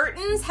 The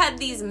curtains had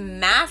these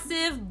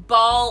massive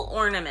ball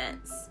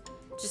ornaments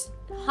just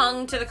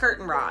hung to the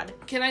curtain rod.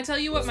 Can I tell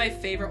you what my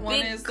favorite one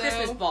Big is, though?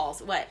 Christmas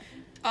balls. What?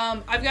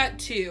 I've got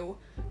 2.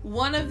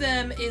 One of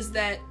them is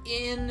that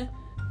in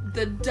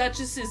the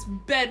Duchess's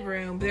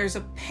bedroom, there's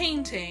a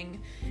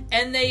painting,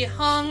 and they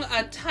hung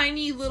a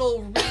tiny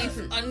little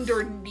wreath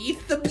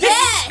underneath the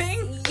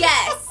painting.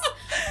 Yes!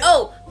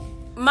 Oh,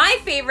 my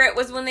favorite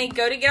was when they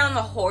go to get on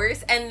the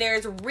horse, and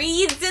there's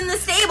wreaths in the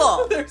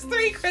stable. There's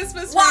 3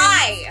 Christmas wreaths.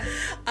 Why?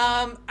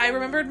 I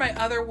remembered my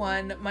other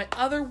one. My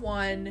other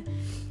one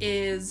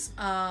is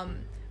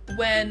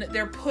when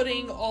they're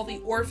putting all the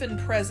orphan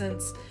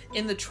presents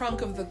in the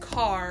trunk of the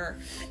car,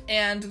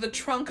 and the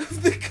trunk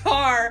of the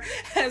car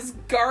has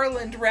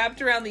garland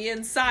wrapped around the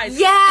inside.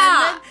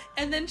 Yeah!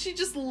 And then she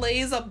just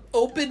lays a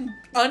open,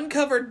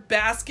 uncovered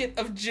basket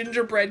of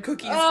gingerbread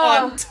cookies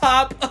on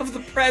top of the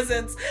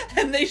presents,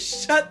 and they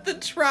shut the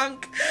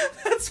trunk.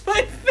 That's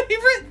my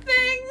favorite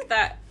thing.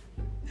 That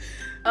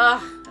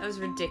was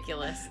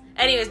ridiculous.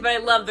 Anyways, but I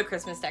love the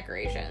Christmas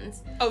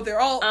decorations. Oh, they're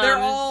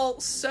all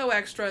so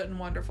extra and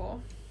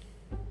wonderful.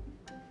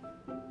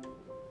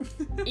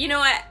 You know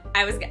what?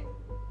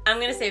 I'm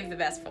gonna save the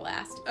best for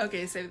last.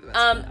 Okay, save the best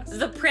for last.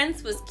 The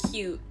prince was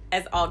cute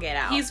as all get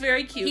out. He's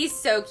very cute. He's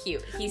so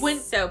cute.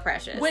 He's so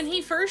precious. When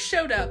he first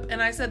showed up,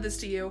 and I said this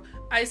to you,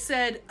 I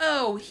said,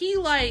 oh, he,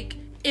 like,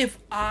 if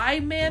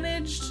I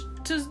managed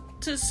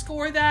to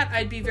score that,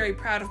 I'd be very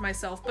proud of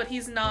myself, but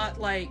he's not,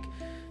 like,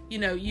 you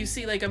know, you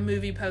see, like, a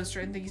movie poster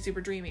and think he's super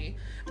dreamy.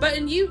 But,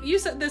 and you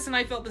said this, and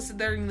I felt this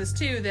during this,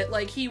 too, that,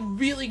 like, he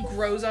really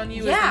grows on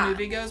you as the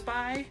movie goes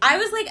by. I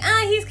was like,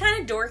 he's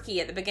kind of dorky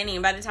at the beginning,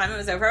 and by the time it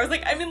was over, I was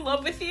like, I'm in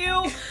love with you,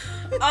 and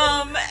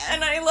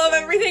I love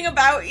everything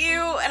about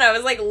you, and I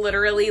was, like,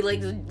 literally,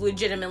 like,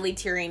 legitimately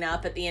tearing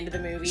up at the end of the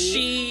movie.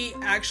 She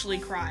actually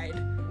cried.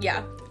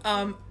 Yeah.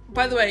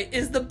 By the way,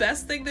 is the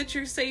best thing that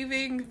you're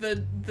saving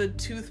the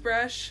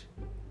toothbrush?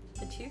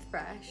 The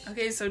toothbrush.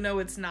 Okay, so no,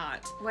 it's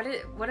not.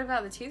 What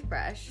about the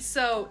toothbrush?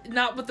 So,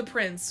 not with the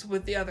prince,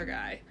 with the other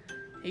guy.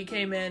 He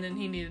came in and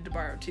he needed to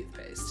borrow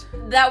toothpaste.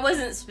 That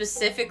wasn't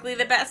specifically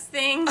the best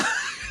thing. But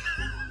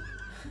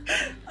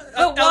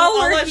I'll while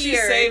we're let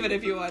here, you save it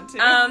if you want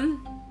to.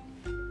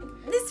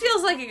 this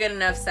feels like a good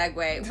enough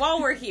segue.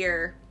 While we're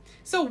here,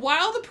 So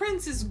while the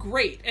prince is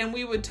great, and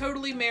we would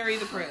totally marry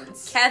the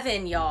prince.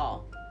 Kevin,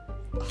 y'all.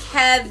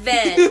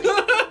 Kevin.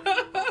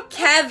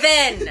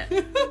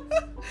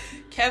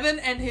 Kevin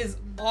and his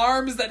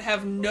arms that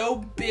have no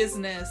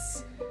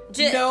business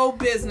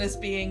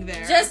being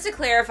there. Just to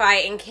clarify,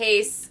 in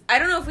case, I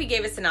don't know if we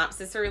gave a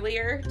synopsis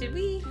earlier. Did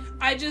we?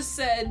 I just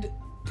said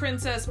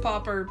princess,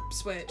 pauper,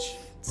 switch.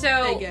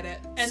 So They get it.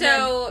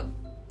 And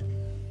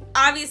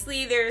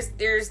obviously there's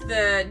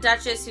the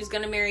Duchess who's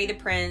gonna marry the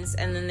prince,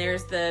 and then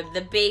there's the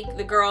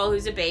girl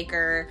who's a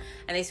baker,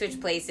 and they switch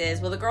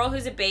places. Well, the girl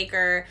who's a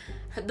baker,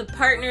 the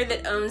partner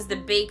that owns the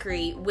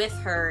bakery with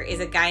her is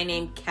a guy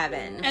named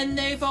Kevin. And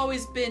they've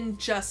always been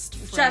just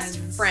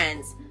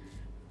friends.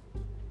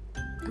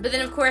 But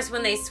then, of course,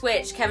 when they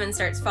switch, Kevin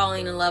starts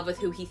falling in love with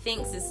who he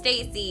thinks is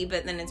Stacy,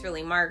 but then it's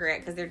really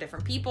Margaret because they're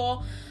different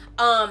people.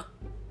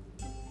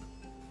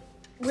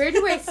 Where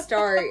do I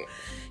start?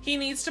 He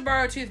needs to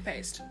borrow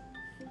toothpaste.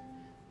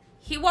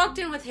 He walked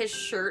in with his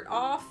shirt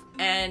off,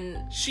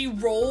 and She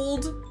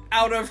rolled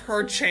out of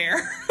her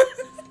chair.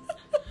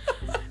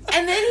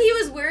 and then he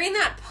was wearing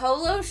that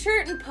polo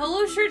shirt, and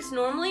polo shirts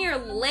normally are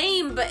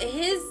lame, but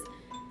his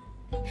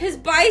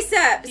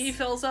biceps. He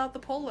fills out the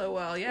polo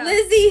well, yeah.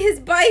 Lizzie,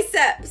 his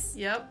biceps.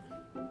 Yep.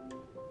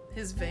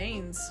 His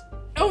veins.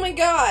 Oh my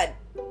god.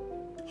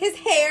 His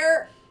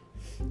hair.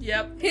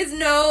 Yep. His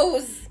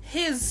nose.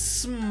 His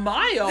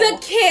smile. The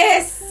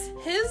kiss.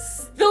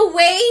 The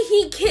way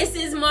he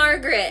kisses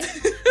Margaret.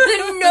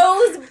 The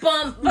nose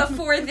bump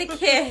before the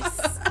kiss.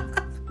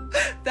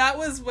 That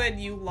was when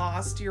you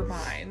lost your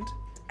mind.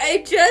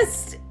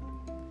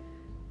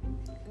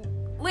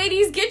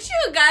 Ladies, get you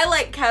a guy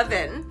like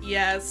Kevin.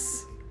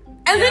 Yes.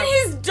 And then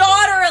his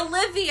daughter,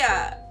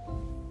 Olivia.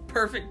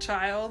 Perfect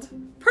child.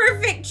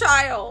 Perfect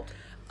child.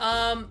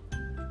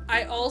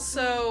 I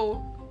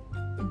also,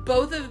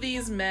 both of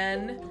these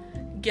men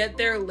get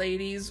their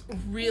ladies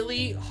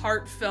really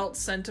heartfelt,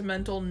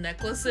 sentimental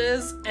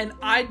necklaces, and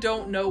I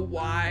don't know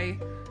why,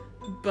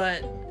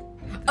 but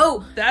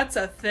that's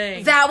a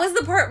thing. That was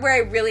the part where I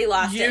really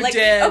lost it. You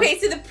did. Okay,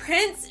 so the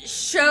prince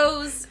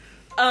shows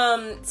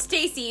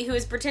Stacy, who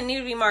is pretending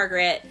to be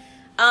Margaret,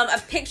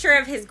 a picture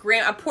of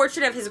a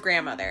portrait of his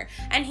grandmother,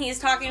 and he's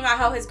talking about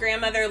how his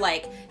grandmother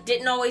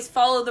didn't always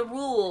follow the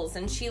rules,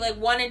 and she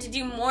wanted to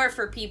do more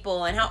for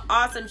people, and how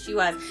awesome she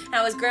was, and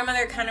how his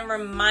grandmother kind of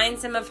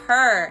reminds him of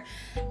her.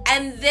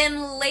 And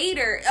then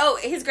later,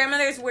 his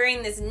grandmother's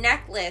wearing this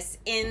necklace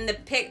in the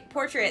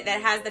portrait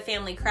that has the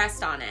family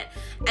crest on it,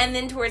 and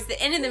then towards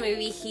the end of the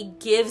movie he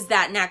gives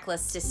that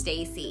necklace to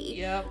Stacy.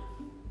 Yep.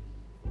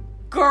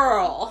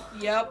 Girl.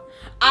 Yep.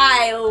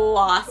 I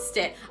lost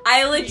it.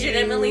 I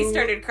legitimately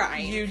started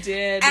crying. You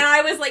did. And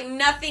I was like,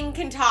 nothing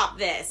can top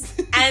this.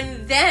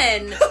 And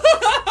then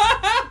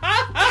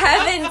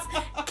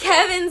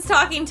Kevin's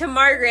talking to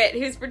Margaret,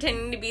 who's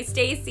pretending to be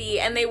Stacy,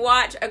 and they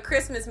watch a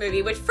Christmas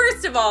movie, which,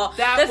 first of all,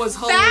 that was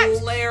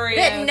hilarious.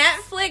 That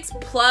Netflix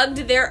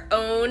plugged their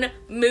own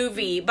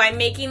movie by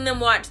making them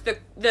watch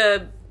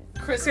the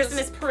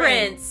Christmas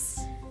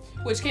Prince,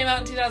 which came out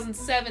in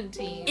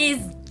 2017.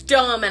 is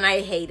dumb, and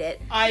I hate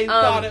it. I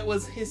thought it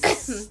was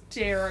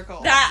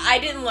hysterical. That I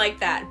didn't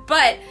like that,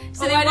 but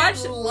so they I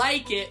watched. didn't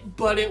like it,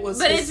 but it was.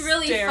 But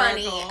hysterical. it's really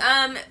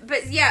funny.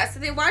 But yeah, so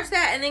they watch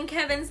that, and then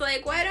Kevin's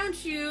like, "Why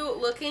don't you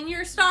look in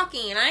your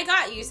stocking? And I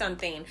got you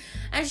something."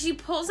 And she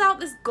pulls out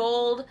this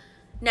gold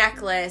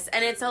necklace,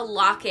 and it's a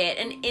locket,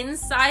 and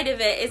inside of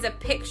it is a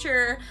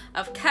picture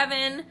of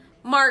Kevin,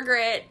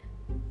 Margaret,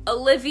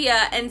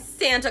 Olivia, and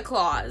Santa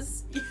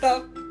Claus.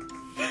 Yep.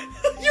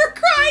 You're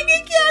crying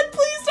again.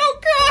 Please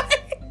don't cry.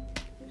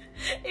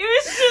 It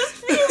was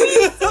just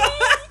really sweet.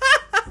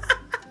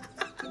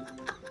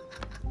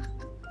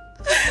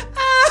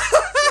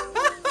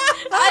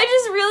 I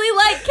just really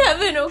like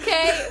Kevin,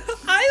 okay?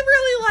 I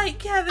really like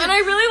Kevin. And I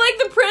really like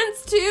the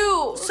prince,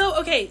 too. So,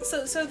 okay,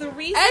 so the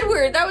reason...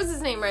 Edward, that was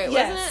his name, right?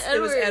 Yes, wasn't it?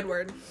 it was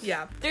Edward.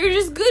 Yeah. They're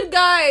just good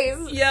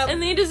guys. Yep.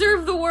 And they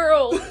deserve the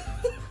world.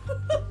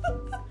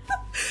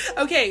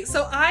 Okay,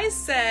 so I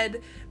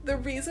said the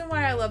reason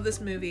why I love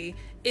this movie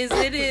is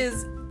it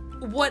is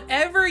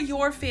whatever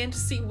your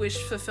fantasy wish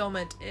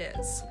fulfillment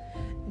is,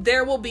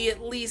 there will be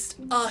at least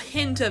a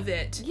hint of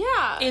it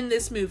in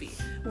this movie.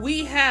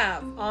 We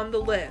have on the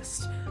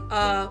list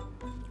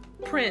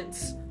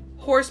Prince,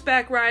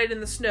 horseback ride in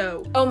the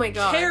snow. Oh my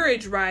god.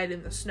 Carriage ride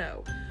in the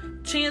snow.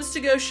 Chance to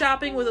go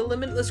shopping with a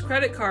limitless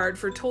credit card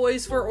for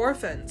toys for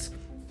orphans.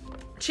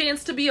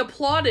 Chance to be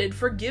applauded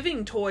for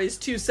giving toys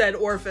to said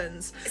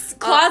orphans.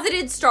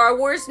 Closeted Star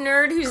Wars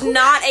nerd who's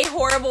not a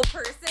horrible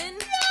person.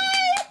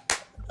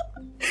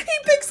 He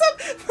picks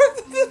up,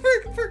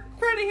 for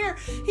credit here,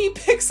 he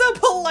picks up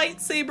a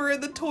lightsaber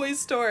in the toy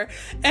store,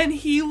 and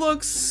he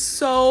looks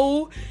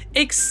so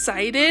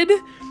excited.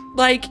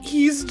 Like,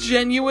 he's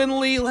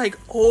genuinely like,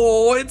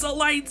 oh, it's a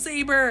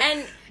lightsaber.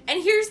 And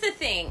here's the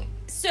thing.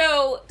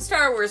 So,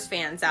 Star Wars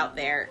fans out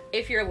there,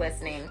 if you're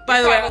listening,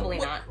 by the way, probably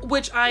not.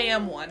 Which I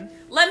am one.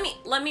 Let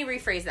me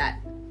rephrase that.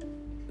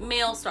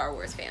 Male Star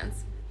Wars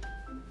fans.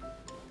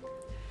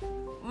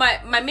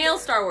 my male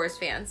Star Wars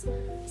fans,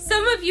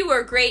 some of you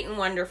are great and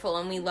wonderful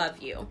and we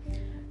love you.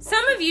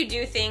 Some of you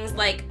do things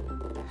like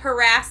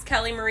harass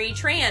Kelly Marie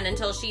Tran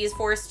until she is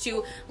forced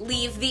to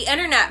leave the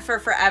internet for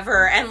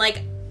forever and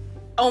like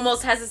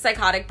almost has a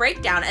psychotic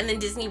breakdown, and then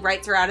Disney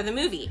writes her out of the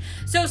movie.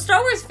 So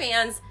Star Wars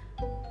fans,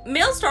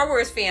 male Star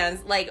Wars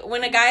fans, like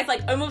when a guy's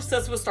like, I'm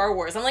obsessed with Star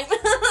Wars, I'm like,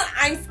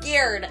 I'm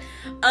scared.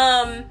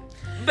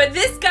 But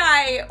this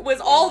guy was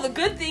all the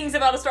good things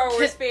about a Star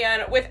Wars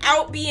fan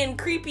without being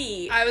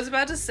creepy. I was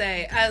about to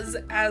say, as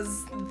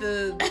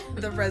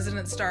the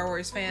resident Star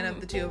Wars fan of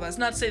the two of us,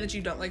 not to say that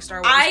you don't like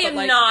Star Wars, I but am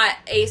like, not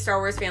a Star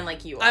Wars fan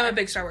like you are. I'm a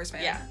big Star Wars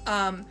fan. Yeah.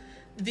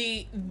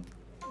 The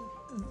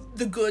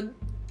good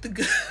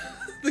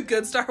the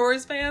good Star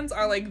Wars fans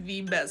are like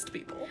the best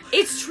people.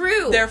 It's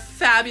true. They're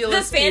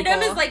fabulous. The fandom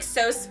people. is like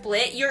so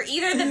split. You're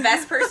either the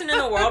best person in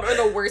the world or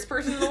the worst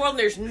person in the world, and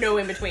there's no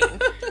in between.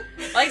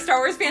 Like, Star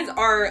Wars fans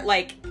are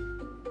like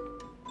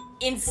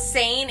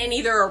insane in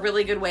either a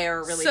really good way or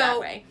a really bad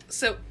way.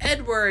 So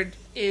Edward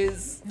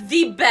is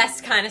the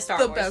best kind of Star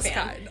Wars best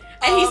fan. kind.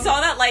 And he saw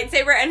that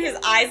lightsaber and his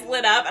eyes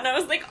lit up, and I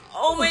was like,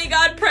 oh my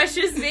god,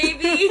 precious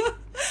baby.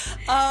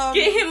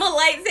 Get him a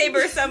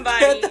lightsaber,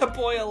 somebody. Get the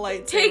boy a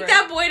lightsaber. Take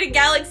that boy to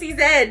Galaxy's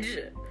Edge.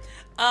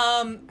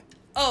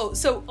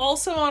 So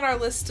also on our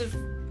list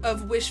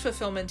of wish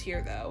fulfillment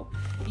here, though,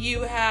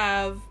 you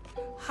have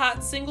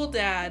hot single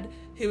dad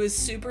who is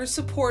super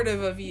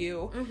supportive of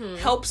you,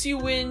 helps you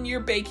win your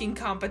baking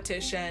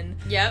competition.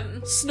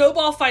 Yep.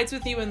 Snowball fights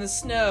with you in the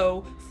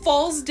snow,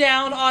 falls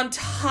down on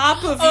top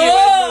of you in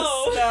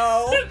the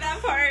snow. That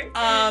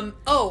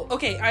part.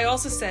 Okay, I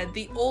also said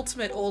the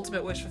ultimate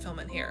wish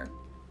fulfillment here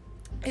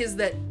is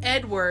that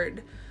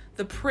Edward,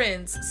 the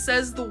prince,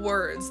 says the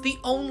words, the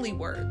only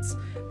words,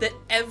 that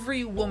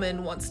every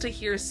woman wants to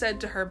hear said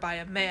to her by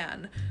a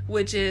man,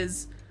 which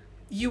is,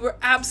 you were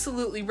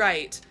absolutely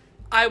right.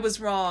 I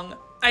was wrong.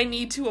 I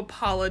need to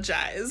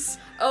apologize.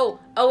 Oh,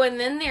 and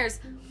then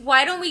there's,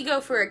 why don't we go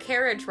for a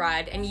carriage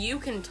ride and you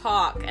can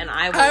talk and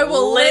I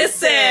will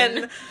listen.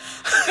 Can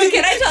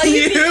I tell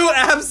you? You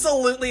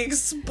absolutely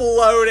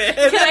exploded.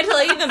 Can I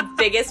tell you the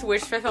biggest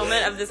wish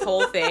fulfillment of this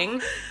whole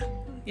thing?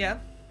 Yeah.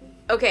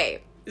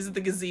 Okay. Is it the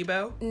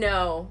gazebo?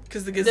 No.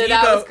 Because the No,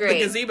 that was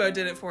great. gazebo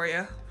did it for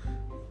you.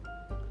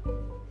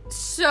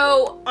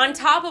 So, on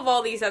top of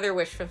all these other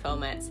wish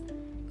fulfillments,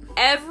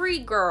 every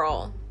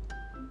girl,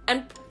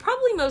 and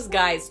probably most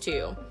guys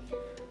too,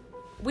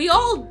 we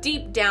all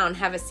deep down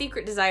have a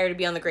secret desire to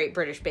be on the Great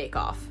British Bake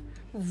Off.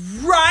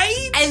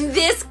 Right? And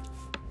this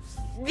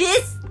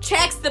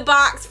checks the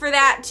box for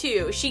that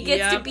too. She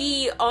gets to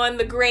be on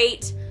the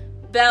Great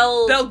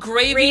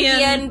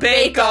Belgravian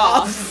Bake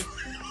Off.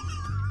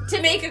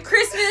 To make a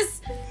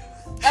Christmas,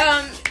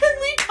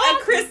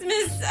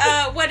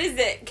 what is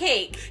it?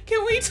 Cake.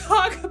 Can we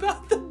talk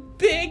about the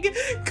big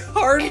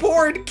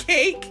cardboard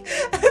cake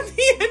at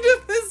the end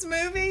of this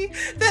movie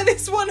that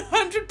is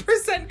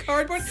 100%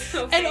 cardboard?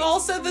 So and fake.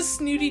 also the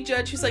snooty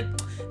judge who's like,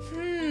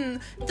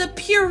 the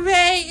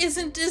puree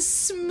isn't as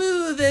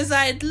smooth as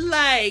I'd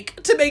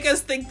like, to make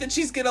us think that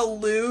she's gonna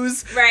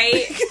lose.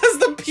 Right. Because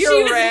the puree.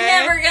 She was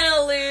never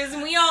gonna lose,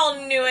 and we all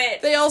knew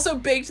it. They also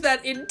baked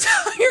that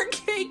entire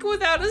cake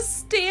without a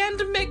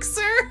stand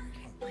mixer.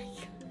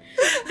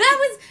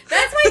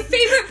 That's my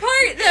favorite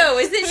part, though,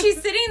 is that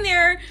she's sitting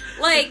there,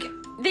 like,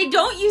 they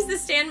don't use the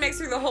stand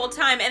mixer the whole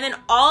time, and then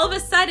all of a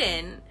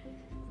sudden,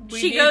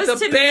 she goes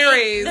to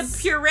berries. make the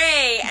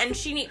puree, and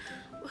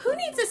who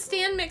needs a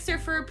stand mixer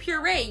for a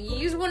puree? You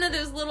use one of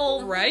those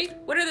little... Right?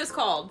 What are those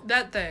called?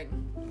 That thing.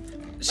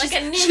 Like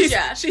a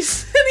ninja. She's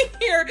sitting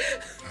here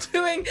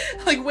doing,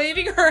 like,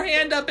 waving her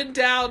hand up and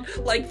down,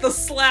 like the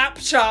slap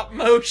chop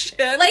motion.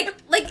 Like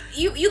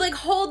you like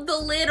hold the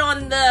lid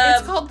on the...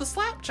 It's called the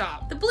slap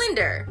chop. The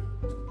blender.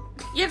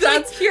 You have to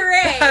make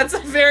puree. That's a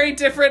very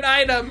different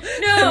item.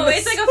 No,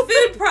 it's like a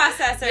food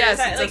processor. Yes,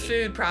 it's a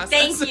food processor.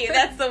 Thank you,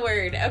 that's the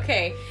word.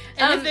 Okay.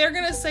 And if they're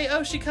gonna say,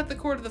 oh, she cut the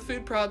cord of the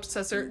food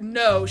processor,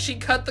 no, she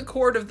cut the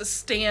cord of the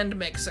stand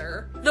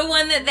mixer. The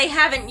one that they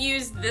haven't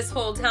used this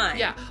whole time.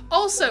 Yeah.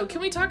 Also, can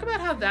we talk about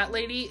how that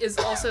lady is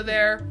also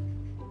there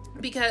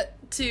because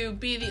to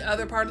be the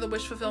other part of the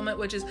wish fulfillment,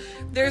 which is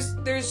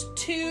there's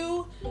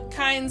two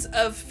kinds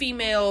of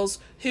females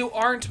who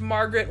aren't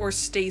Margaret or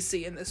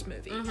Stacy in this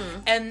movie. Mm-hmm.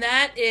 And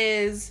that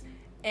is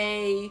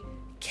a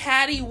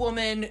catty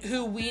woman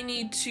who we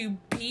need to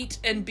beat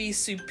and be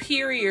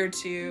superior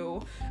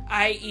to,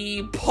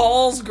 i.e.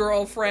 Paul's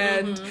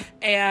girlfriend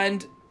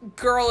and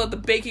girl at the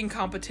baking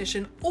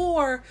competition,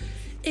 or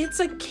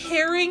it's a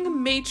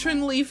caring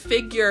matronly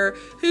figure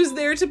who's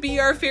there to be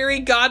our fairy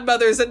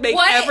godmothers and make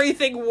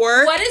everything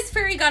work. What is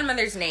fairy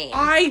godmother's name?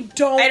 I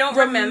don't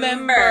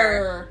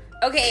remember.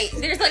 Okay,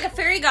 there's like a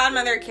fairy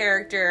godmother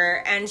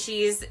character, and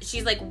she's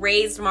like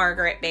raised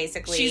Margaret,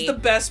 basically. She's the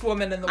best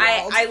woman in the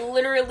world. I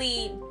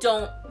literally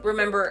don't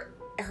remember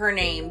her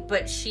name,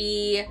 but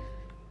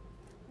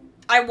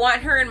I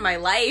want her in my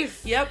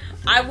life. Yep.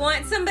 I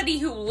want somebody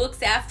who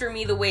looks after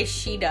me the way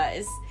she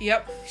does.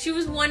 Yep. She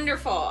was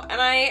wonderful, and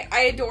I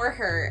adore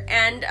her.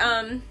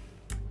 And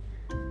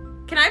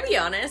Can I be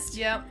honest?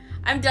 Yep.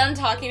 I'm done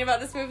talking about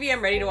this movie.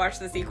 I'm ready to watch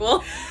the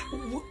sequel.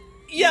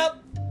 Yep.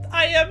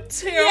 I am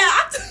too.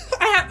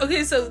 Yeah.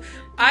 Okay, so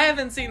I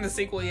haven't seen the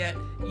sequel yet.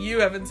 You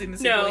haven't seen the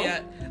sequel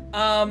yet.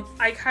 I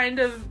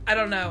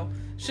don't know.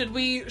 Should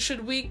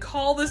we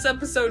call this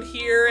episode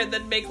here and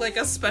then make like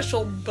a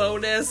special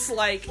bonus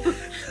like we'll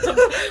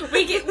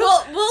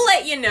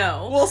let you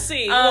know. We'll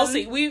see. We'll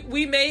see.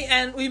 We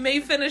may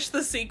finish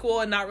the sequel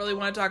and not really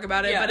want to talk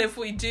about it, but if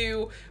we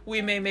do,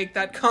 we may make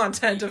that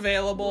content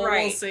available.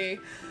 Right. We'll see.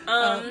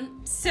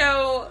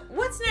 So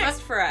what's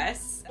next for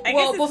us?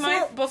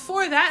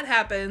 Before that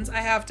happens,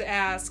 I have to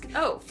ask.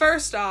 Oh.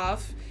 First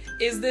off,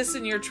 is this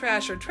in your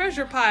trash or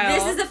treasure pile?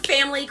 This is a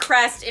family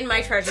crest in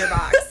my treasure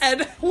box.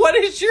 And what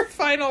is your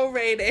final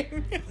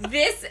rating?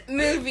 This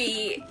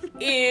movie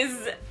is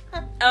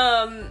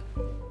 10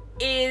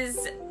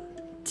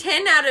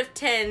 out of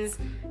 10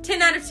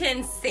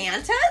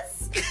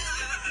 Santas?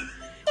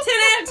 10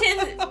 out of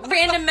 10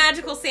 random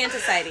magical Santa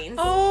sightings.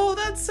 Oh,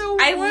 that's so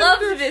I wonderful.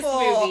 love this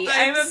movie.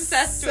 I'm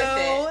obsessed with it.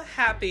 So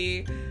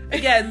happy.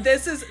 Again,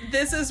 this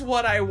is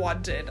what I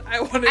wanted. I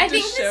wanted to show you. I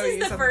think this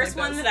is the first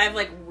one that I've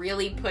like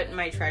really put in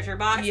my treasure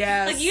box.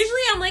 Yes. Like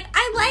usually I'm like,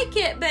 I like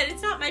it, but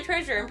it's not my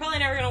treasure. I'm probably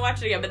never gonna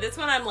watch it again. But this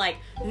one I'm like,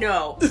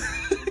 no.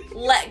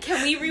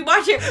 Can we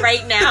rewatch it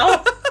right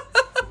now?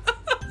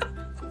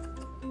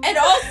 And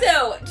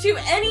also, to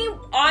any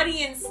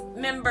audience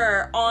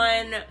member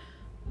on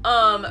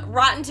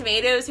Rotten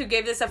Tomatoes who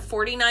gave this a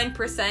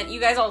 49%, you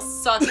guys all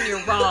suck and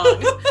you're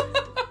wrong.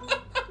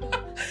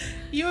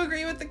 You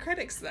agree with the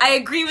critics, though. I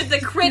agree with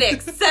the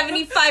critics.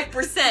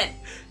 75%.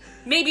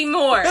 Maybe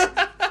more.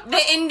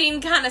 The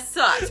ending kind of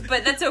sucked,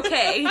 but that's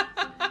okay.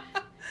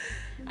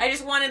 I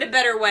just wanted a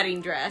better wedding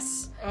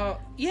dress. Oh,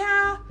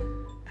 yeah.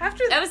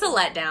 That was a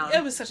letdown.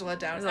 It was such a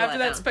letdown. After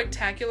that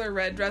spectacular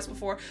red dress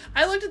before,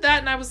 I looked at that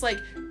and I was like,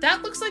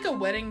 that looks like a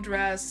wedding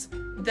dress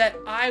that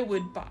I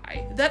would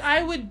buy. That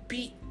I would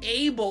be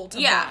able to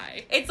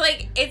buy. It's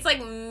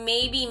like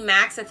maybe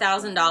max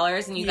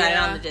 $1,000 and you got it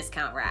on the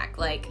discount rack.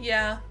 Like,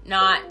 it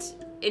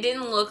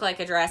didn't look like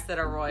a dress that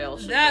a royal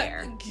should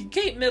wear.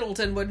 Kate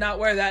Middleton would not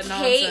wear that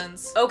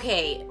nonsense.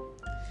 Okay.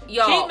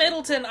 Y'all. Kate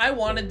Middleton, I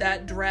wanted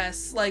that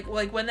dress. Like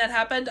when that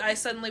happened, I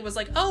suddenly was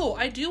like, oh,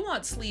 I do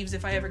want sleeves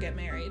if I ever get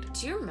married.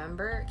 Do you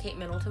remember Kate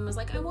Middleton was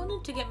like, I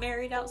wanted to get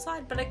married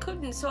outside, but I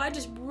couldn't, so I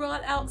just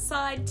brought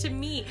outside to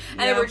me.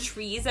 And there were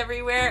trees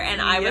everywhere,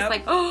 and I was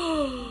like,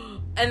 oh.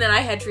 And then I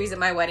had trees at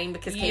my wedding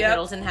because Kate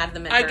Middleton had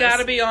them at hers. I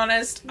gotta be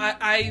honest,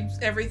 I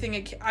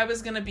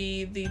was gonna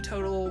be the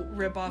total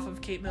ripoff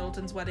of Kate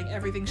Middleton's wedding.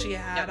 Everything she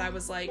had, I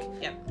was like,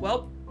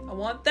 well, I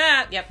want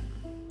that. Yep.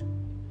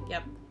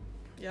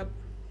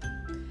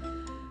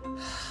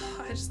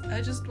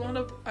 I just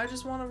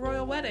want a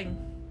royal wedding.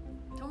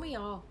 Don't we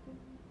all?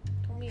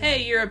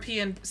 Hey,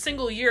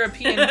 single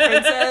European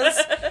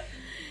princess.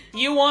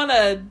 You want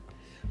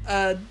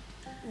a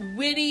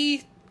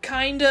witty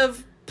kind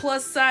of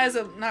plus size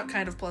of, not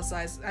kind of plus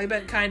size, I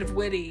meant kind of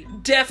witty,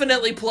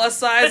 definitely plus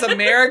size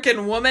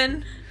American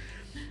woman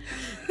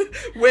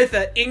with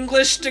an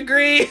English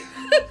degree.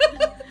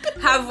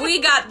 Have we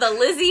got the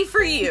Lizzie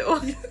for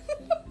you?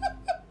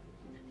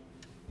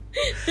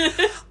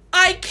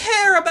 I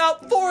care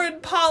about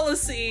foreign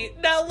policy.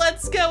 Now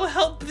let's go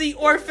help the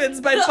orphans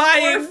by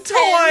buying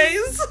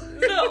toys.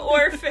 The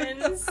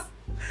orphans.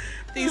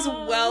 These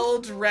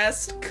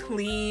well-dressed,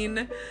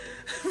 clean,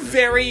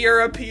 very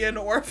European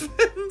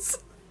orphans.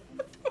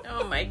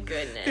 Oh my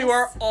goodness. Who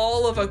are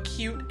all of a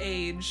cute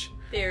age.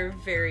 They're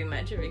very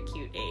much of a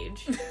cute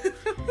age.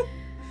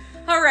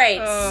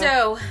 Alright,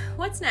 so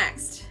what's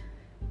next?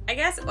 I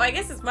guess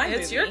it's my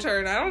movie. It's your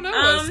turn. I don't know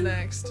what's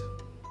next.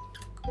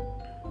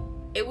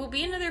 It will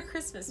be another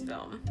Christmas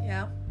film.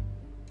 Yeah.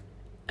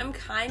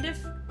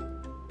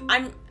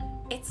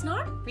 It's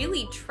not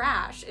really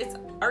trash. It's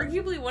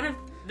arguably one of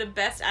the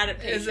best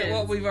adaptations. Is it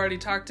what we've already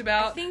talked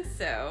about? I think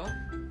so.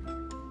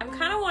 I'm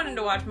kind of wanting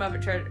to watch not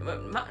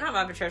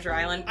Muppet Treasure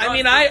Island. I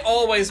mean, I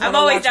always want to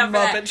watch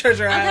Muppet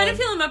Treasure Island. I'm kind of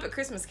feeling Muppet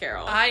Christmas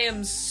Carol. I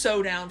am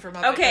so down for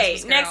Muppet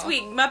Christmas Carol. Next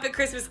week, Muppet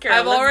Christmas Carol.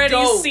 I've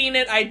already seen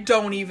it. I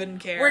don't even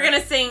care. We're going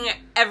to sing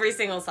every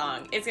single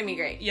song. It's going to be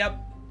great. Yep.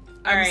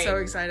 I'm so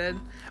excited.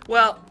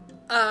 Well,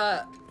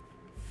 a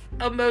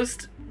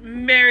most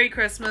Merry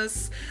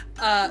Christmas.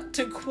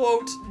 To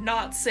quote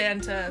Not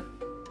Santa,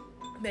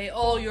 may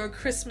all your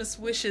Christmas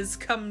wishes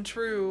come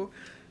true.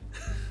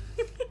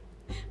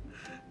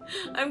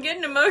 I'm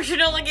getting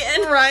emotional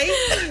again. Right?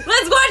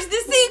 Let's watch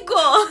the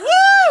sequel.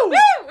 Woo! Woo!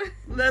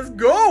 Let's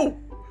go!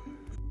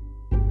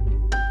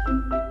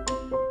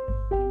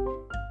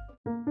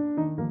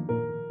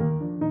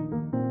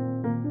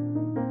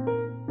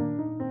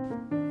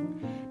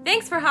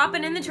 Thanks for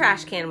hopping in the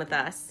trash can with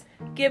us.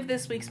 Give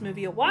this week's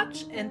movie a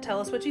watch and tell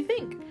us what you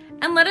think.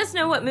 And let us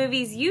know what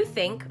movies you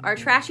think are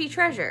trashy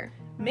treasure.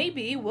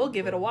 Maybe we'll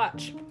give it a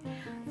watch.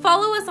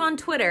 Follow us on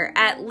Twitter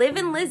at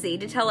LiveandLizzie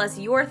to tell us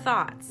your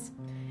thoughts.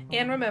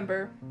 And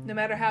remember, no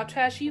matter how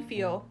trashy you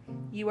feel,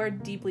 you are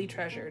deeply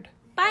treasured.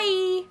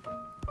 Bye!